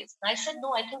patriarchal phrase? And I said,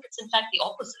 no, I think it's in fact the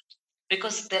opposite.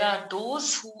 Because there are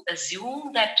those who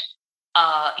assume that,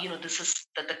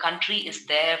 that the country is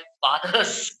their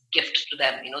father's gift to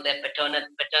them, their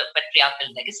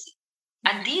patriarchal legacy.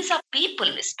 And these are people,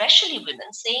 especially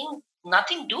women, saying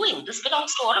nothing doing. This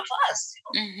belongs to all of us.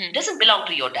 It doesn't belong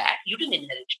to your dad. You didn't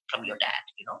inherit it from your dad.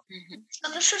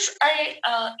 So this is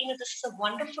a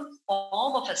wonderful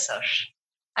form of assertion.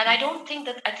 And I don't think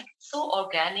that, I think it's so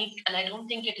organic, and I don't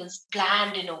think it is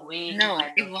planned in a way to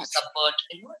subvert.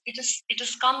 It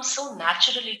has come so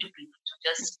naturally to people to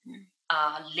just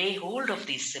lay hold of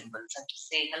these symbols and to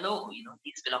say, hello,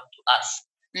 these belong to us.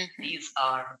 These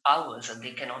are ours, and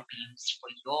they cannot be used for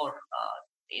your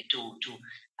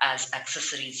as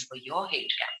accessories for your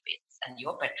hate campaigns and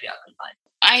your patriarchal violence.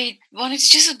 I wanted to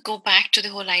just go back to the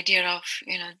whole idea of,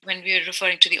 when we were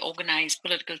referring to the organized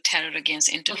political terror against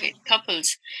interfaith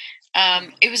couples.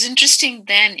 It was interesting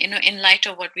then, in light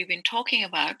of what we've been talking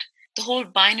about, the whole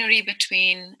binary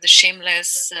between the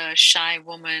shameless, shy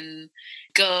woman,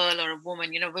 girl, or a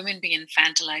woman, women being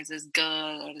infantilized as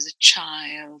girl or as a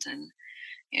child, and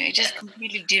it just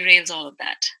completely derails all of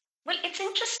that. Well, it's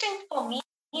interesting for me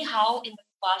how in the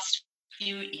past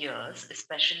few years,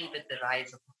 especially with the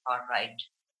rise of the far-right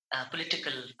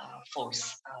political force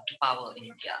to power in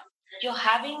India, you're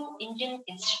having Indian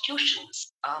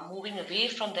institutions moving away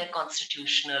from their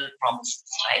constitutional promises,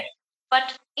 right?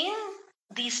 But in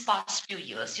these past few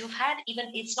years, you've had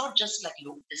it's not just like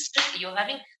local district, you're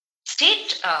having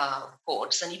state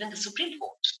courts and even the Supreme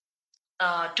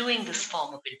Court doing this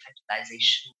form of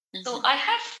infantilization. So I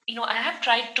have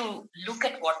tried to look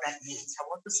at what that means,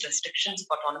 what this restrictions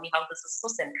of autonomy, how this is so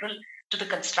central to the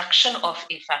construction of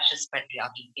a fascist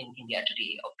patriarchy in India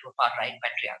today, or to a far-right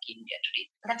patriarchy in India today.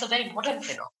 And that's a very modern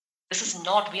phenomenon.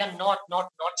 We are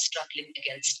not struggling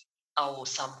against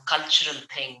some cultural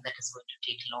thing that is going to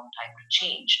take a long time to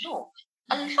change. No,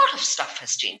 a lot of stuff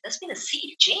has changed. There's been a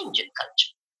sea change in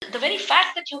culture. The very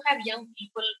fact that you have young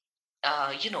people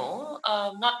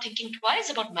not thinking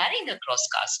twice about marrying across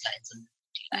caste lines and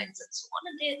lines and so on.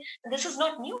 And this is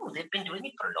not new. They've been doing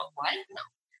it for a long while now.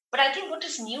 But I think what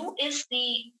is new is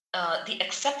the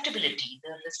acceptability,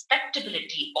 the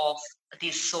respectability of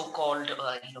these so-called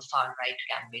far-right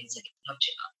campaigns against love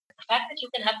jihad. The fact that you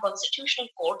can have constitutional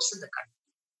courts in the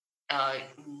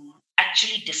country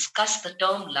actually discuss the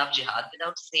term love jihad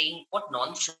without saying what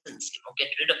nonsense, get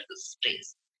rid of this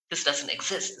phrase. This doesn't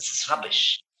exist. This is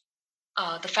rubbish.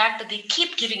 The fact that they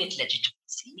keep giving it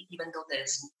legitimacy, even though there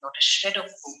is not a shred of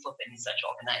proof of any such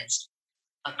organized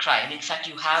crime. In fact,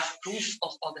 you have proof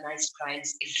of organized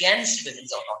crimes against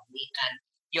women's autonomy, and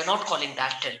you're not calling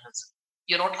that terrorism.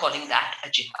 You're not calling that a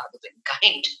jihad of any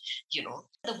kind.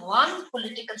 The one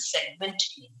political segment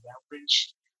in India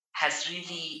which has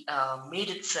really made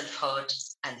itself heard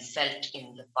and felt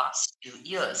in the past few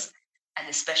years, and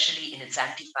especially in its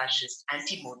anti-fascist,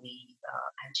 anti-Modi,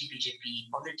 anti-BJP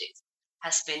politics,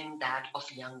 has been that of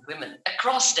young women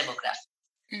across demographics.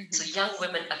 So young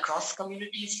women across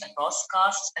communities, across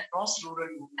castes, across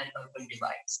rural and urban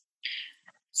divides.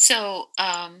 So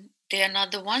they are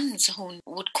not the ones who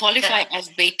would qualify as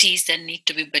betis that need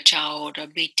to be bachaud or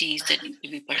betis that need to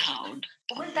be padhaud.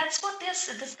 Well, that's what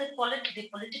the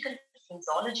political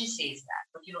phraseology says that.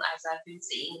 But as I've been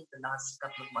saying in the last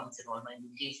couple of months in all my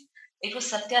meetings, it was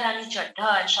Satya Rani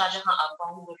Chadha and Shah Jahan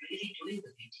Agha who were really doing the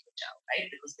beti bachao, right?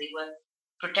 Because they were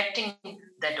protecting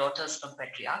their daughters from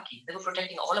patriarchy. They were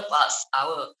protecting all of us,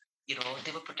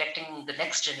 they were protecting the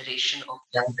next generation of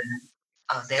young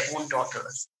women, their own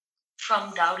daughters,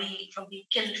 from dowry, from being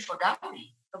killed for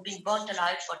dowry, from being burnt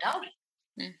alive for dowry.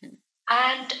 Mm-hmm.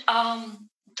 And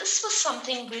this was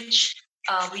something which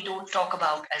we don't talk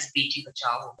about as Beti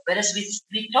Bachao. Whereas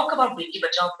we talk about Beti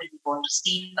Bachao when we want to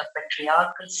see a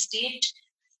patriarchal state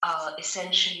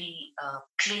essentially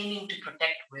claiming to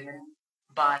protect women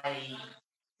by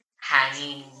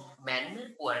hanging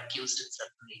men who are accused in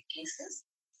certain rape cases,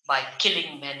 by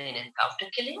killing men in encounter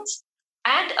killings,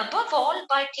 and above all,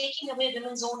 by taking away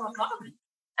women's own autonomy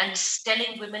and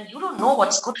telling women, you don't know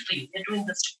what's good for you, they're doing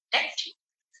this to protect you.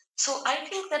 So I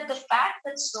think that the fact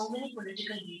that so many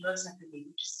political leaders have been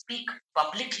able to speak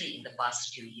publicly in the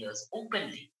past few years,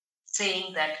 openly,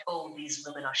 saying that, oh, these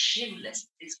women are shameless,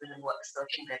 these women who are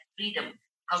asserting their freedom,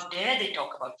 how dare they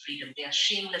talk about freedom? They are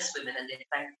shameless women and they're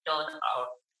trying to turn our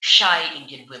shy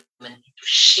Indian women into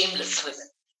shameless women.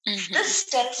 Mm-hmm. This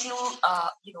tells you,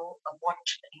 what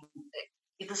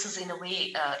this is in a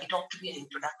way, it ought to be an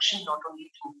introduction not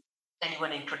only to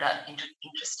anyone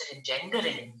interested in gender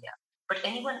in India, but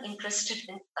anyone interested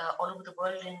in all over the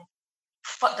world in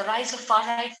the rise of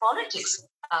far-right politics.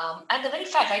 And the very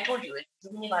fact I told you,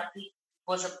 Rumi Bharati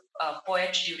was a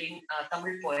poet during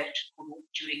Tamil poet who wrote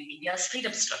during India's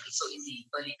freedom struggle, so in the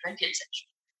early 20th century.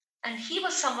 And he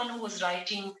was someone who was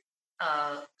writing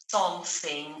songs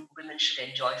saying women should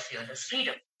enjoy fearless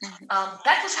freedom. Mm-hmm.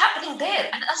 That was happening there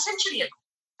a century ago.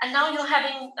 And now you're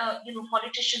having,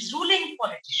 politicians, ruling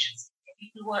politicians,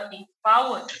 people who are in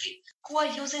power today, who are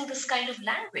using this kind of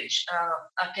language,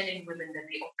 are telling women that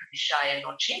they ought to be shy and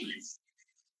not shameless.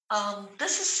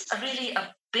 This is really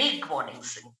a big warning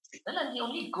signal. And the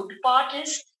only good part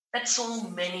is that so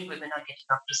many women are getting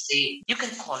up to say, you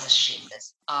can call us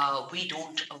shameless. We do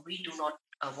not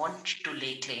want to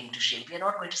lay claim to shame. We are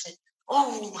not going to say,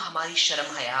 oh, hamari sharam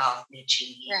haya aapne chhin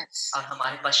li, aur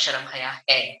hamare paas sharam haya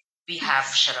hai. We have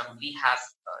sharam, we have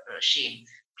shame.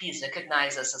 Please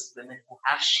recognize us as women who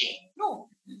have shame. No,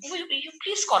 you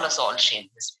please call us all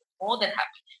shameless. More than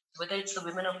happy. Whether it's the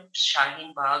women of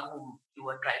Shaheen Bagh whom you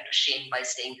are trying to shame by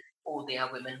saying, oh, they are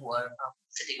women who are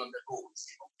sitting on the roads.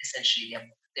 Essentially,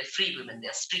 they're free women,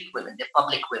 they're street women, they're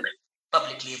public women,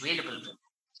 publicly available women.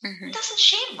 Mm-hmm. It doesn't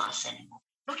shame us anymore.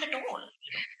 Not at all.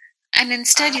 And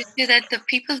instead, you say that the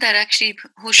people that actually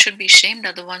who should be shamed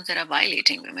are the ones that are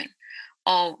violating women,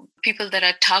 or people that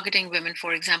are targeting women.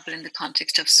 For example, in the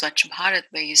context of Swachh Bharat,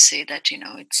 where you say that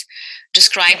it's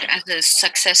described as a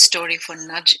success story for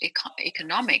nudge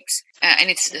economics, and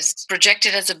it's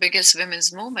projected as the biggest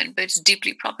women's movement, but it's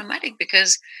deeply problematic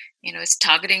because it's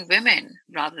targeting women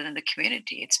rather than the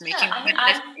community. It's making women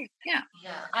less safe.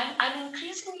 I'm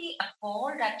increasingly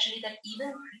appalled actually that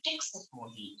even critics of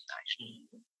Modi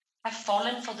internationally have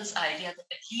fallen for this idea that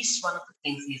at least one of the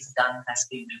things he's done has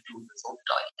been to do this whole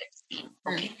toilet scheme.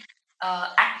 Okay.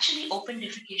 Actually, open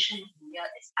defecation in India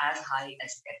is as high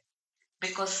as ever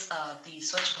because the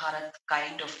Swachh Bharat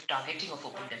kind of targeting of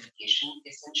open defecation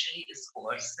essentially is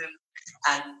coercive,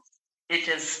 and it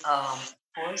is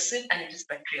coercive and it is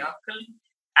patriarchal,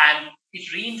 and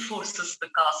it reinforces the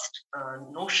caste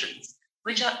notions,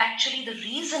 which are actually the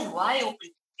reason why open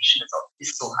defecation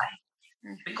is so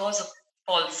high, because of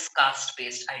false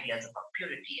caste-based ideas about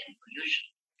purity and pollution.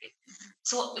 Okay?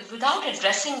 So, without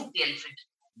addressing the elephant,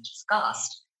 which is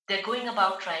caste, they're going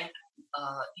about trying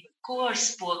to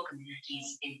coerce poor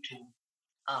communities into,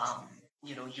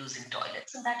 using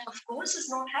toilets, and that, of course, is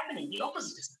not happening. The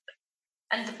opposite is happening.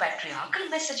 And the patriarchal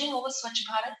messaging over Swachh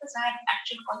Bharat has had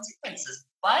actual consequences,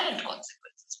 violent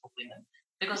consequences for women,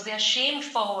 because they are shamed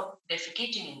for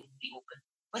defecating in the open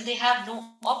when they have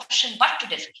no option but to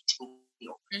defecate in the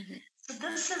open. Mm-hmm. So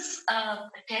this is a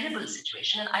terrible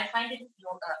situation, and I find it,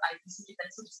 I recently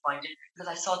felt so disappointed because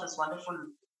I saw this wonderful,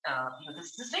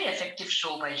 this very effective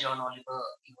show by John Oliver,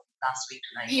 last week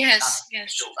tonight. Yes.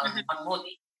 Show on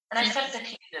Modi, and I felt that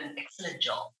he did an excellent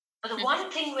job. But the one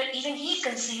thing where even he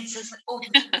concedes is that, oh,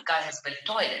 this guy has built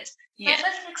toilets. I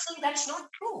felt like saying that's not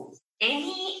true.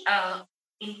 Any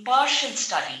impartial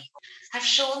study have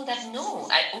shown that no,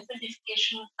 open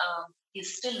defecation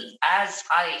is still as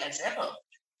high as ever.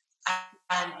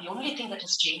 And the only thing that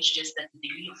has changed is that the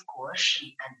degree of coercion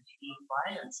and the degree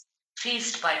of violence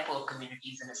faced by poor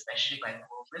communities and especially by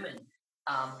poor women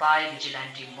by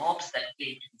vigilante mobs that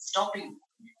claim to be stopping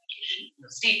defecation,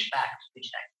 state-backed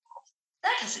vigilante mobs,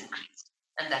 that has increased.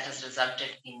 And that has resulted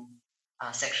in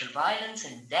sexual violence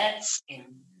and deaths in,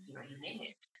 you name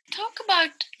it. Talk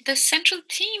about the central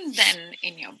theme then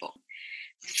in your book.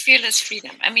 Fearless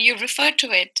freedom. I mean, you referred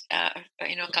to it, a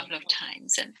couple of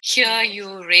times, and here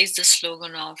you raise the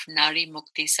slogan of "Nari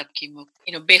Mukti Sabki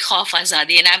Mukti," Bekhauf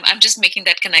Azadi, and I'm just making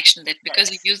that connection that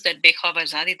because you used that Bekhauf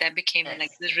Azadi, that became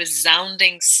like the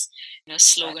resounding,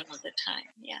 slogan of the time.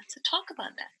 Yeah. So talk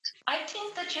about that. I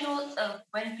think that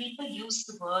when people use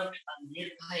the word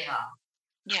Nirbhaya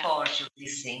for Jyoti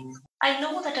Singh, I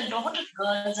know that a lot of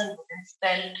girls and women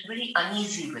felt very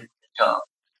uneasy with the term.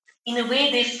 In a way,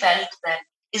 they felt that,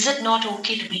 is it not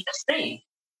okay to be afraid?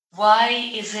 Why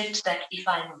is it that if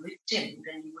I'm a victim,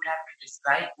 then you would have to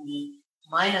describe me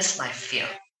minus my fear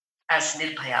as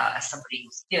Nirbhaya, as somebody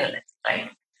who's fearless, right?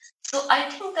 So I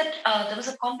think that there was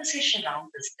a conversation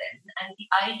around this then, and the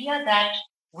idea that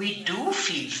we do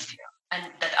feel fear and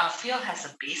that our fear has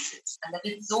a basis and that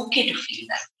it's okay to feel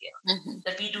that fear,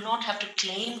 that we do not have to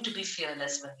claim to be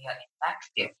fearless when we are in fact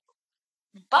fearful,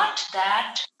 but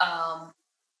that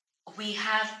we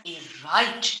have a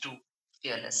right to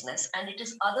fearlessness, and it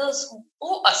is others who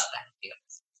owe us that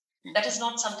fearlessness. That is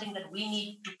not something that we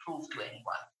need to prove to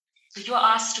anyone. So you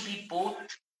are asked to be both,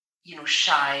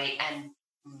 shy and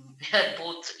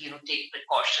both, take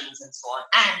precautions and so on,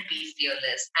 and be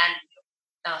fearless.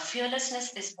 And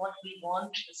fearlessness is what we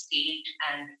want the state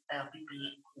and people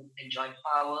who enjoy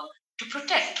power to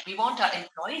protect. We want our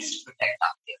employees to protect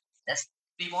our fearlessness.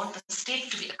 We want the state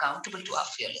to be accountable to our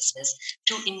fearlessness,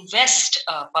 to invest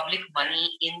public money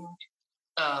in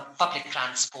public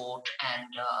transport and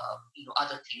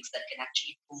other things that can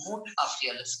actually promote our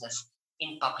fearlessness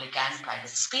in public and private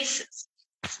spaces.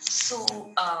 So,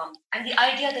 and the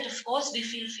idea that of course we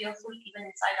feel fearful even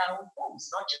inside our own homes,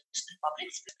 not just in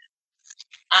public spaces.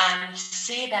 And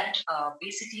say that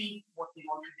basically what we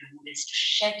want to do is to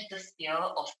shed the fear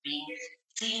of being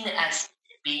seen as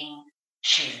being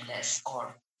shameless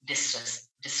or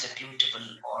disreputable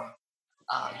or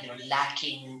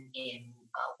lacking in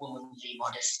womanly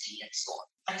modesty and so on.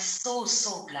 I'm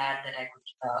so glad that I could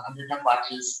Amrita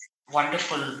Patil's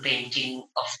wonderful painting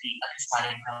of the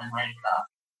Akisarika Maika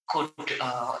could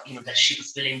that she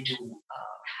was willing to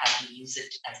have me use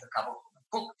it as the cover of the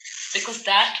book, because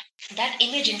that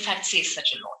image in fact says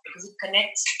such a lot, because it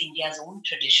connects India's own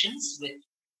traditions with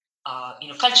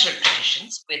cultural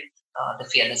traditions with the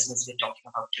fearlessness we're talking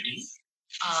about today.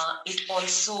 It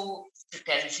also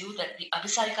tells you that the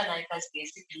Abhisarika Naika is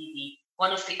basically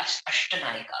one of the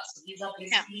Ashtanayikas. So these are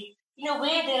basically, in a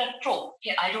way, they're a trope.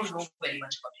 Yeah, I don't know very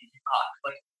much about Indian art,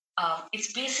 but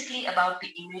it's basically about the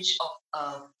image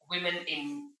of women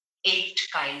in 8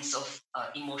 kinds of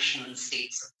emotional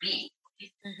states of being.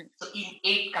 Okay? So in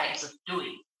 8 kinds of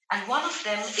doing. And one of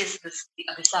them is the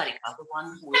Abhisarika, the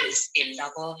one who is a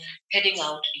lover heading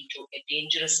out into a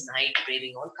dangerous night,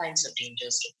 braving all kinds of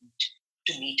dangers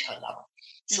to meet her lover.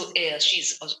 So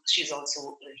she's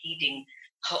also heeding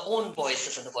her own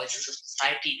voices and the voices of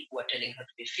society who are telling her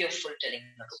to be fearful, telling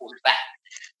her to hold back.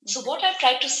 So what I've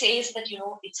tried to say is that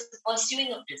it's a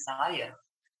pursuing of desire,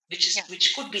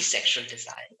 which could be sexual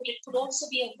desire, but it could also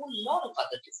be a whole lot of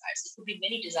other desires. It could be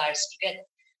many desires together.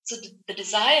 So the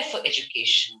desire for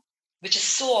education, which is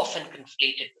so often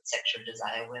conflated with sexual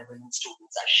desire, where women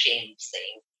students are shamed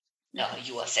saying,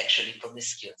 you are sexually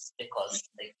promiscuous because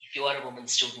if you are a woman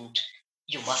student,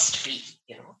 you must be,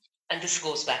 and this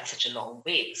goes back such a long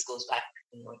way. This goes back,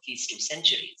 at least 2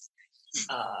 centuries.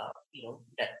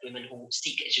 That women who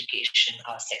seek education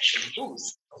are sexually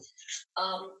used.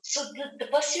 So the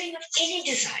pursuing of any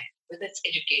desire, whether it's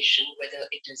education, whether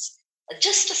it is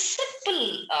just a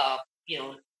simple,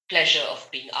 pleasure of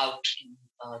being out in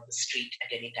the street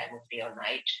at any time of day or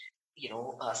night,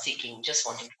 seeking, just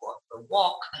wanting to go out for a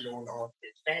walk alone or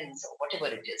with friends or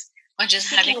whatever it is. Or just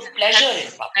seeking having pleasure in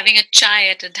public. Having a chai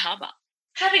at a dhaba.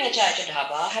 Having a chai at a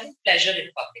dhaba, having pleasure in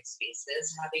public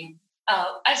spaces, having,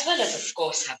 as well as, of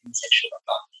course, having sexual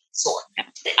autonomy and so on. Yeah.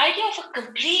 The idea of a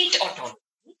complete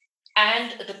autonomy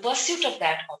and the pursuit of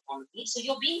that autonomy. So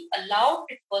you're being allowed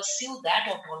to pursue that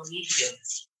autonomy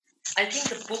fearlessly. I think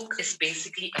the book is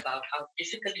basically about how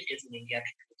difficult it is in India to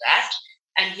do that,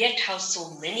 and yet how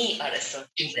so many are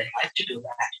asserting their right to do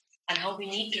that, and how we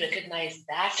need to recognize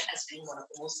that as being one of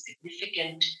the most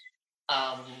significant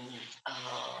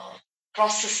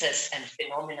processes and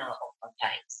phenomena of our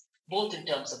times, both in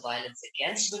terms of violence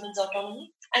against women's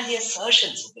autonomy and the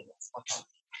assertions of women's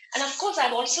autonomy. And of course,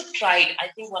 I've also tried, I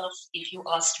think if you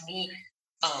asked me,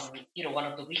 one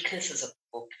of the weaknesses of the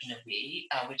book in a way,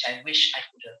 which I wish I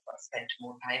could have spent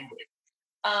more time with,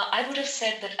 I would have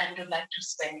said that I would have liked to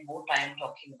spend more time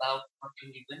talking about not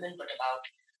only women, but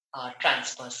about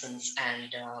trans persons and,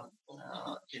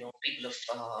 people of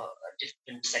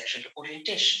different sexual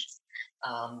orientations.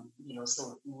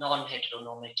 so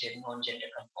non-heteronormative, non-gender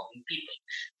conforming people.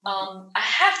 I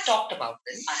have talked about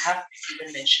this. I have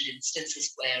even mentioned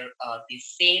instances where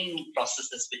these same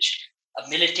processes which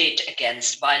militate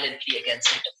violently against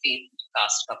interfaith,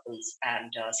 intercaste couples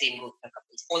and same-gender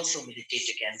couples also militate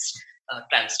against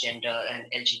transgender and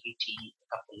LGBT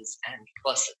couples and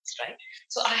persons, right?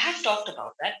 So I have talked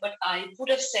about that, but I would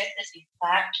have said that in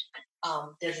fact,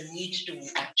 there's a need to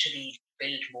actually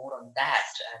build more on that.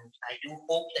 And I do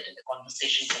hope that in the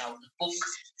conversations around the book,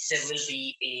 there will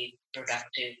be a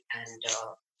productive and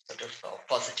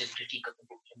positive critique of the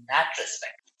book in that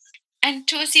respect. And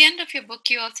towards the end of your book,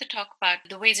 you also talk about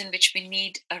the ways in which we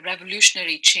need a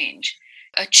revolutionary change,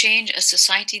 a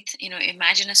society,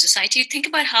 imagine a society. You think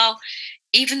about how,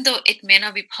 even though it may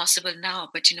not be possible now,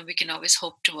 but, we can always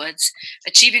hope towards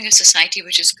achieving a society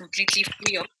which is completely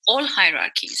free of all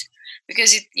hierarchies.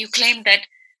 Because you claim that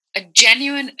a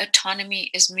genuine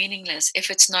autonomy is meaningless if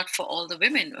it's not for all the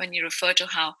women, when you refer to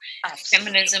how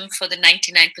feminism for the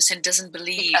 99% doesn't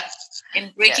believe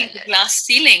in breaking the glass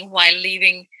ceiling while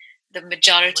leaving the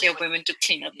majority of women to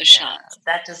clean up the shards.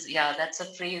 That's a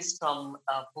phrase from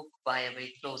a book by a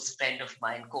very close friend of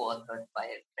mine, co-authored by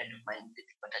a friend of mine,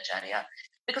 Diti Bhattacharya.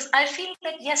 Because I feel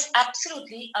that, yes,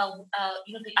 absolutely,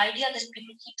 the idea that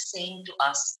people keep saying to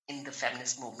us in the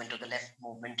feminist movement or the left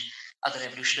movement or the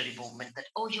revolutionary movement that,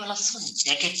 oh, you all are so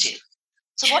negative.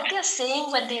 So what they're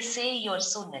saying when they say you're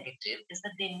so negative is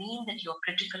that they mean that you're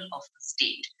critical of the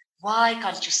state. Why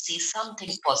can't you see something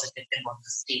positive in what the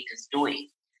state is doing?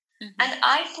 Mm-hmm. And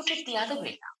I put it the other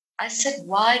way now. I said,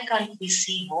 why can't we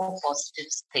see more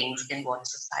positive things in what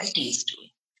society is doing?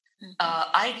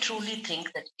 Mm-hmm. I truly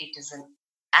think that it is an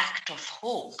act of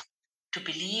hope to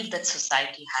believe that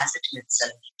society has it in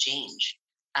itself to change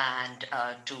and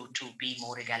to be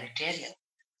more egalitarian.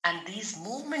 And these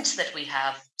movements that we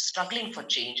have struggling for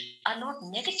change are not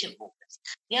negative movements.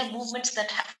 They are movements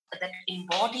that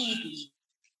embody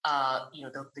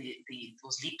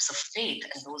those leaps of faith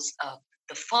and those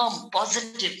the firm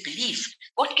positive belief.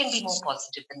 What can be more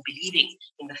positive than believing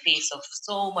in the face of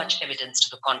so much evidence to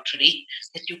the contrary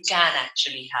that you can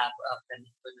actually have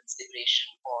women's liberation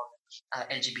or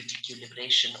LGBTQ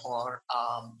liberation or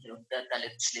the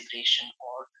Dalits liberation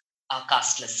or a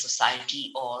casteless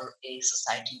society or a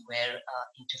society where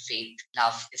interfaith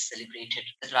love is celebrated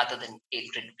rather than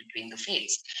hatred between the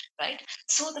faiths, right?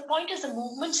 So the point is the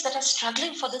movements that are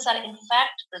struggling for this are in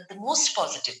fact the most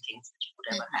positive things that you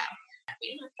could ever have. I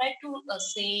try to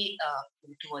say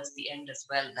towards the end as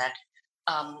well that,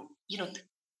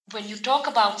 when you talk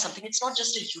about something, it's not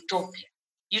just a utopia.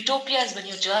 Utopia is when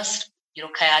you're just,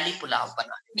 khayali pulao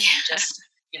banane, just,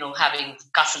 having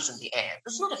castles in the air.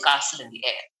 This is not a castle in the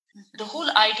air. The whole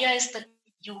idea is that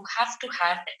you have to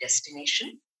have a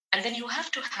destination and then you have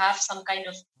to have some kind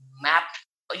of map.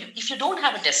 If you don't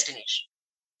have a destination,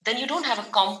 then you don't have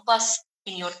a compass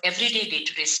in your everyday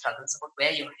day-to-day struggles about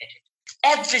where you're headed.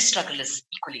 Every struggle is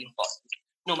equally important,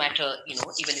 no matter,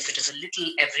 even if it is a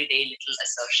little everyday little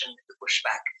assertion, little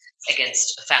pushback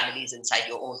against families inside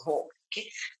your own home. Okay,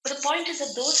 but the point is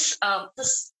that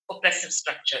this oppressive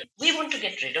structure, we want to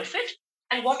get rid of it.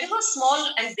 And whatever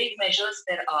small and big measures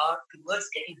there are towards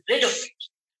getting rid of it,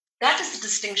 that is the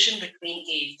distinction between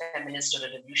a feminist or a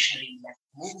revolutionary left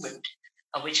movement,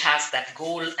 which has that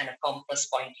goal and a compass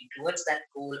pointing towards that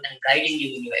goal and guiding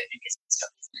you in your everyday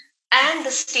struggles, and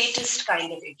the statist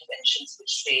kind of interventions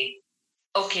which say,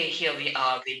 okay, here we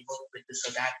are, we'll work with this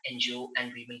or that NGO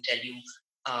and we will tell you,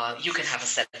 you can have a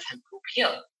self-help group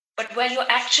here. But when you're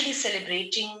actually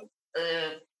celebrating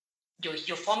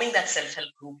you're forming that self-help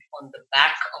group on the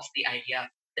back of the idea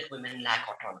that women lack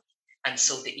autonomy. And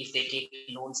so if they take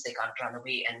loans, they can't run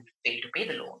away and fail to pay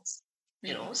the loans.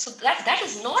 So that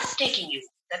is not taking you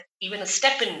that even a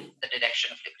step in the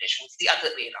direction of liberation. It's the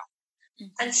other way around.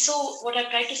 Mm-hmm. And so what I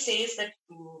try to say is that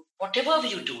whatever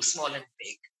you do, small and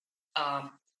big,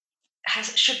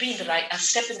 should be a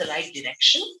step in the right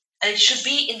direction, and it should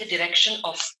be in the direction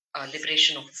of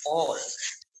liberation of all.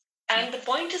 And the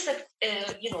point is that,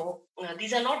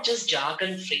 these are not just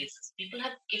jargon phrases. People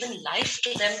have given life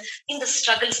to them in the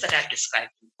struggles that I've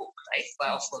described in the book,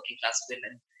 right, of working class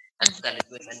women and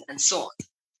Dalit women and so on.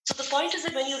 So the point is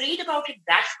that when you read about it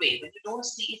that way, when you don't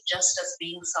see it just as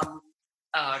being some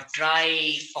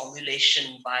dry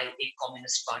formulation by a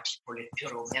Communist Party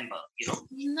Politburo member,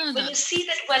 when you see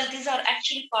that, well, these are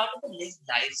actually part of the lived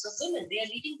lives of women. They are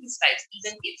leading these lives,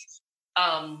 even if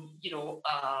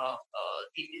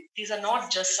these are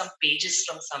not just some pages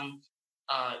from some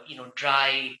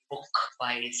dry book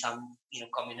by some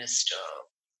communist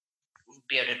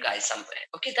bearded guy somewhere.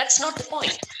 Okay, that's not the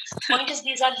point. The point is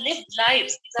these are lived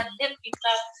lives. People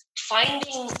are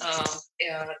finding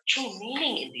true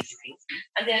meaning in these things,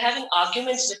 and they're having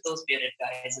arguments with those bearded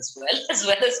guys as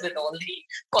well as with all the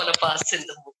counterparts in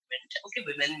the movement. Okay,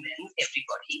 women, men,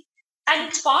 everybody. And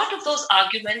it's part of those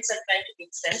arguments and trying to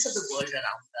make sense of the world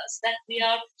around us that we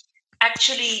are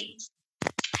actually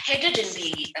headed in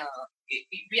the,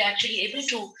 we are actually able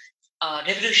to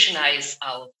revolutionize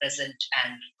our present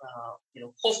and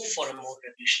hope for a more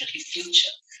revolutionary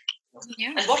future.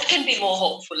 Yeah. And what can be more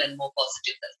hopeful and more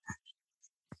positive than that?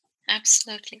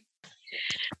 Absolutely.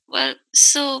 Well,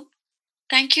 so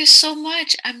thank you so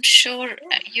much. I'm sure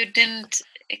you didn't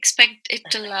expect it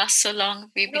to last so long.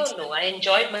 No, I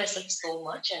enjoyed myself so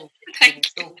much, and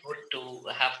it's been so good to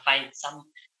find some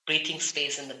breathing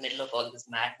space in the middle of all this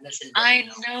madness. I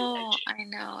know.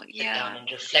 Sit down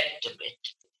and reflect a bit.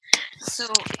 So,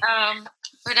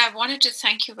 but I wanted to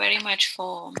thank you very much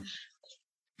for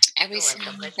everything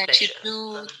that you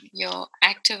do, your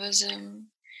activism,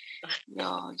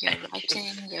 your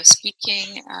writing, your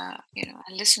speaking. I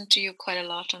listen to you quite a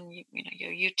lot on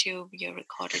your YouTube, your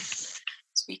recorded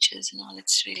speeches and all.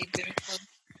 It's really beautiful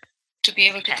to be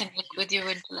able to connect with you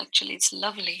intellectually. It's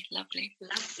lovely.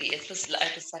 It was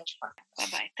such fun.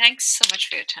 Bye-bye. Thanks so much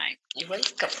for your time. You're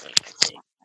welcome.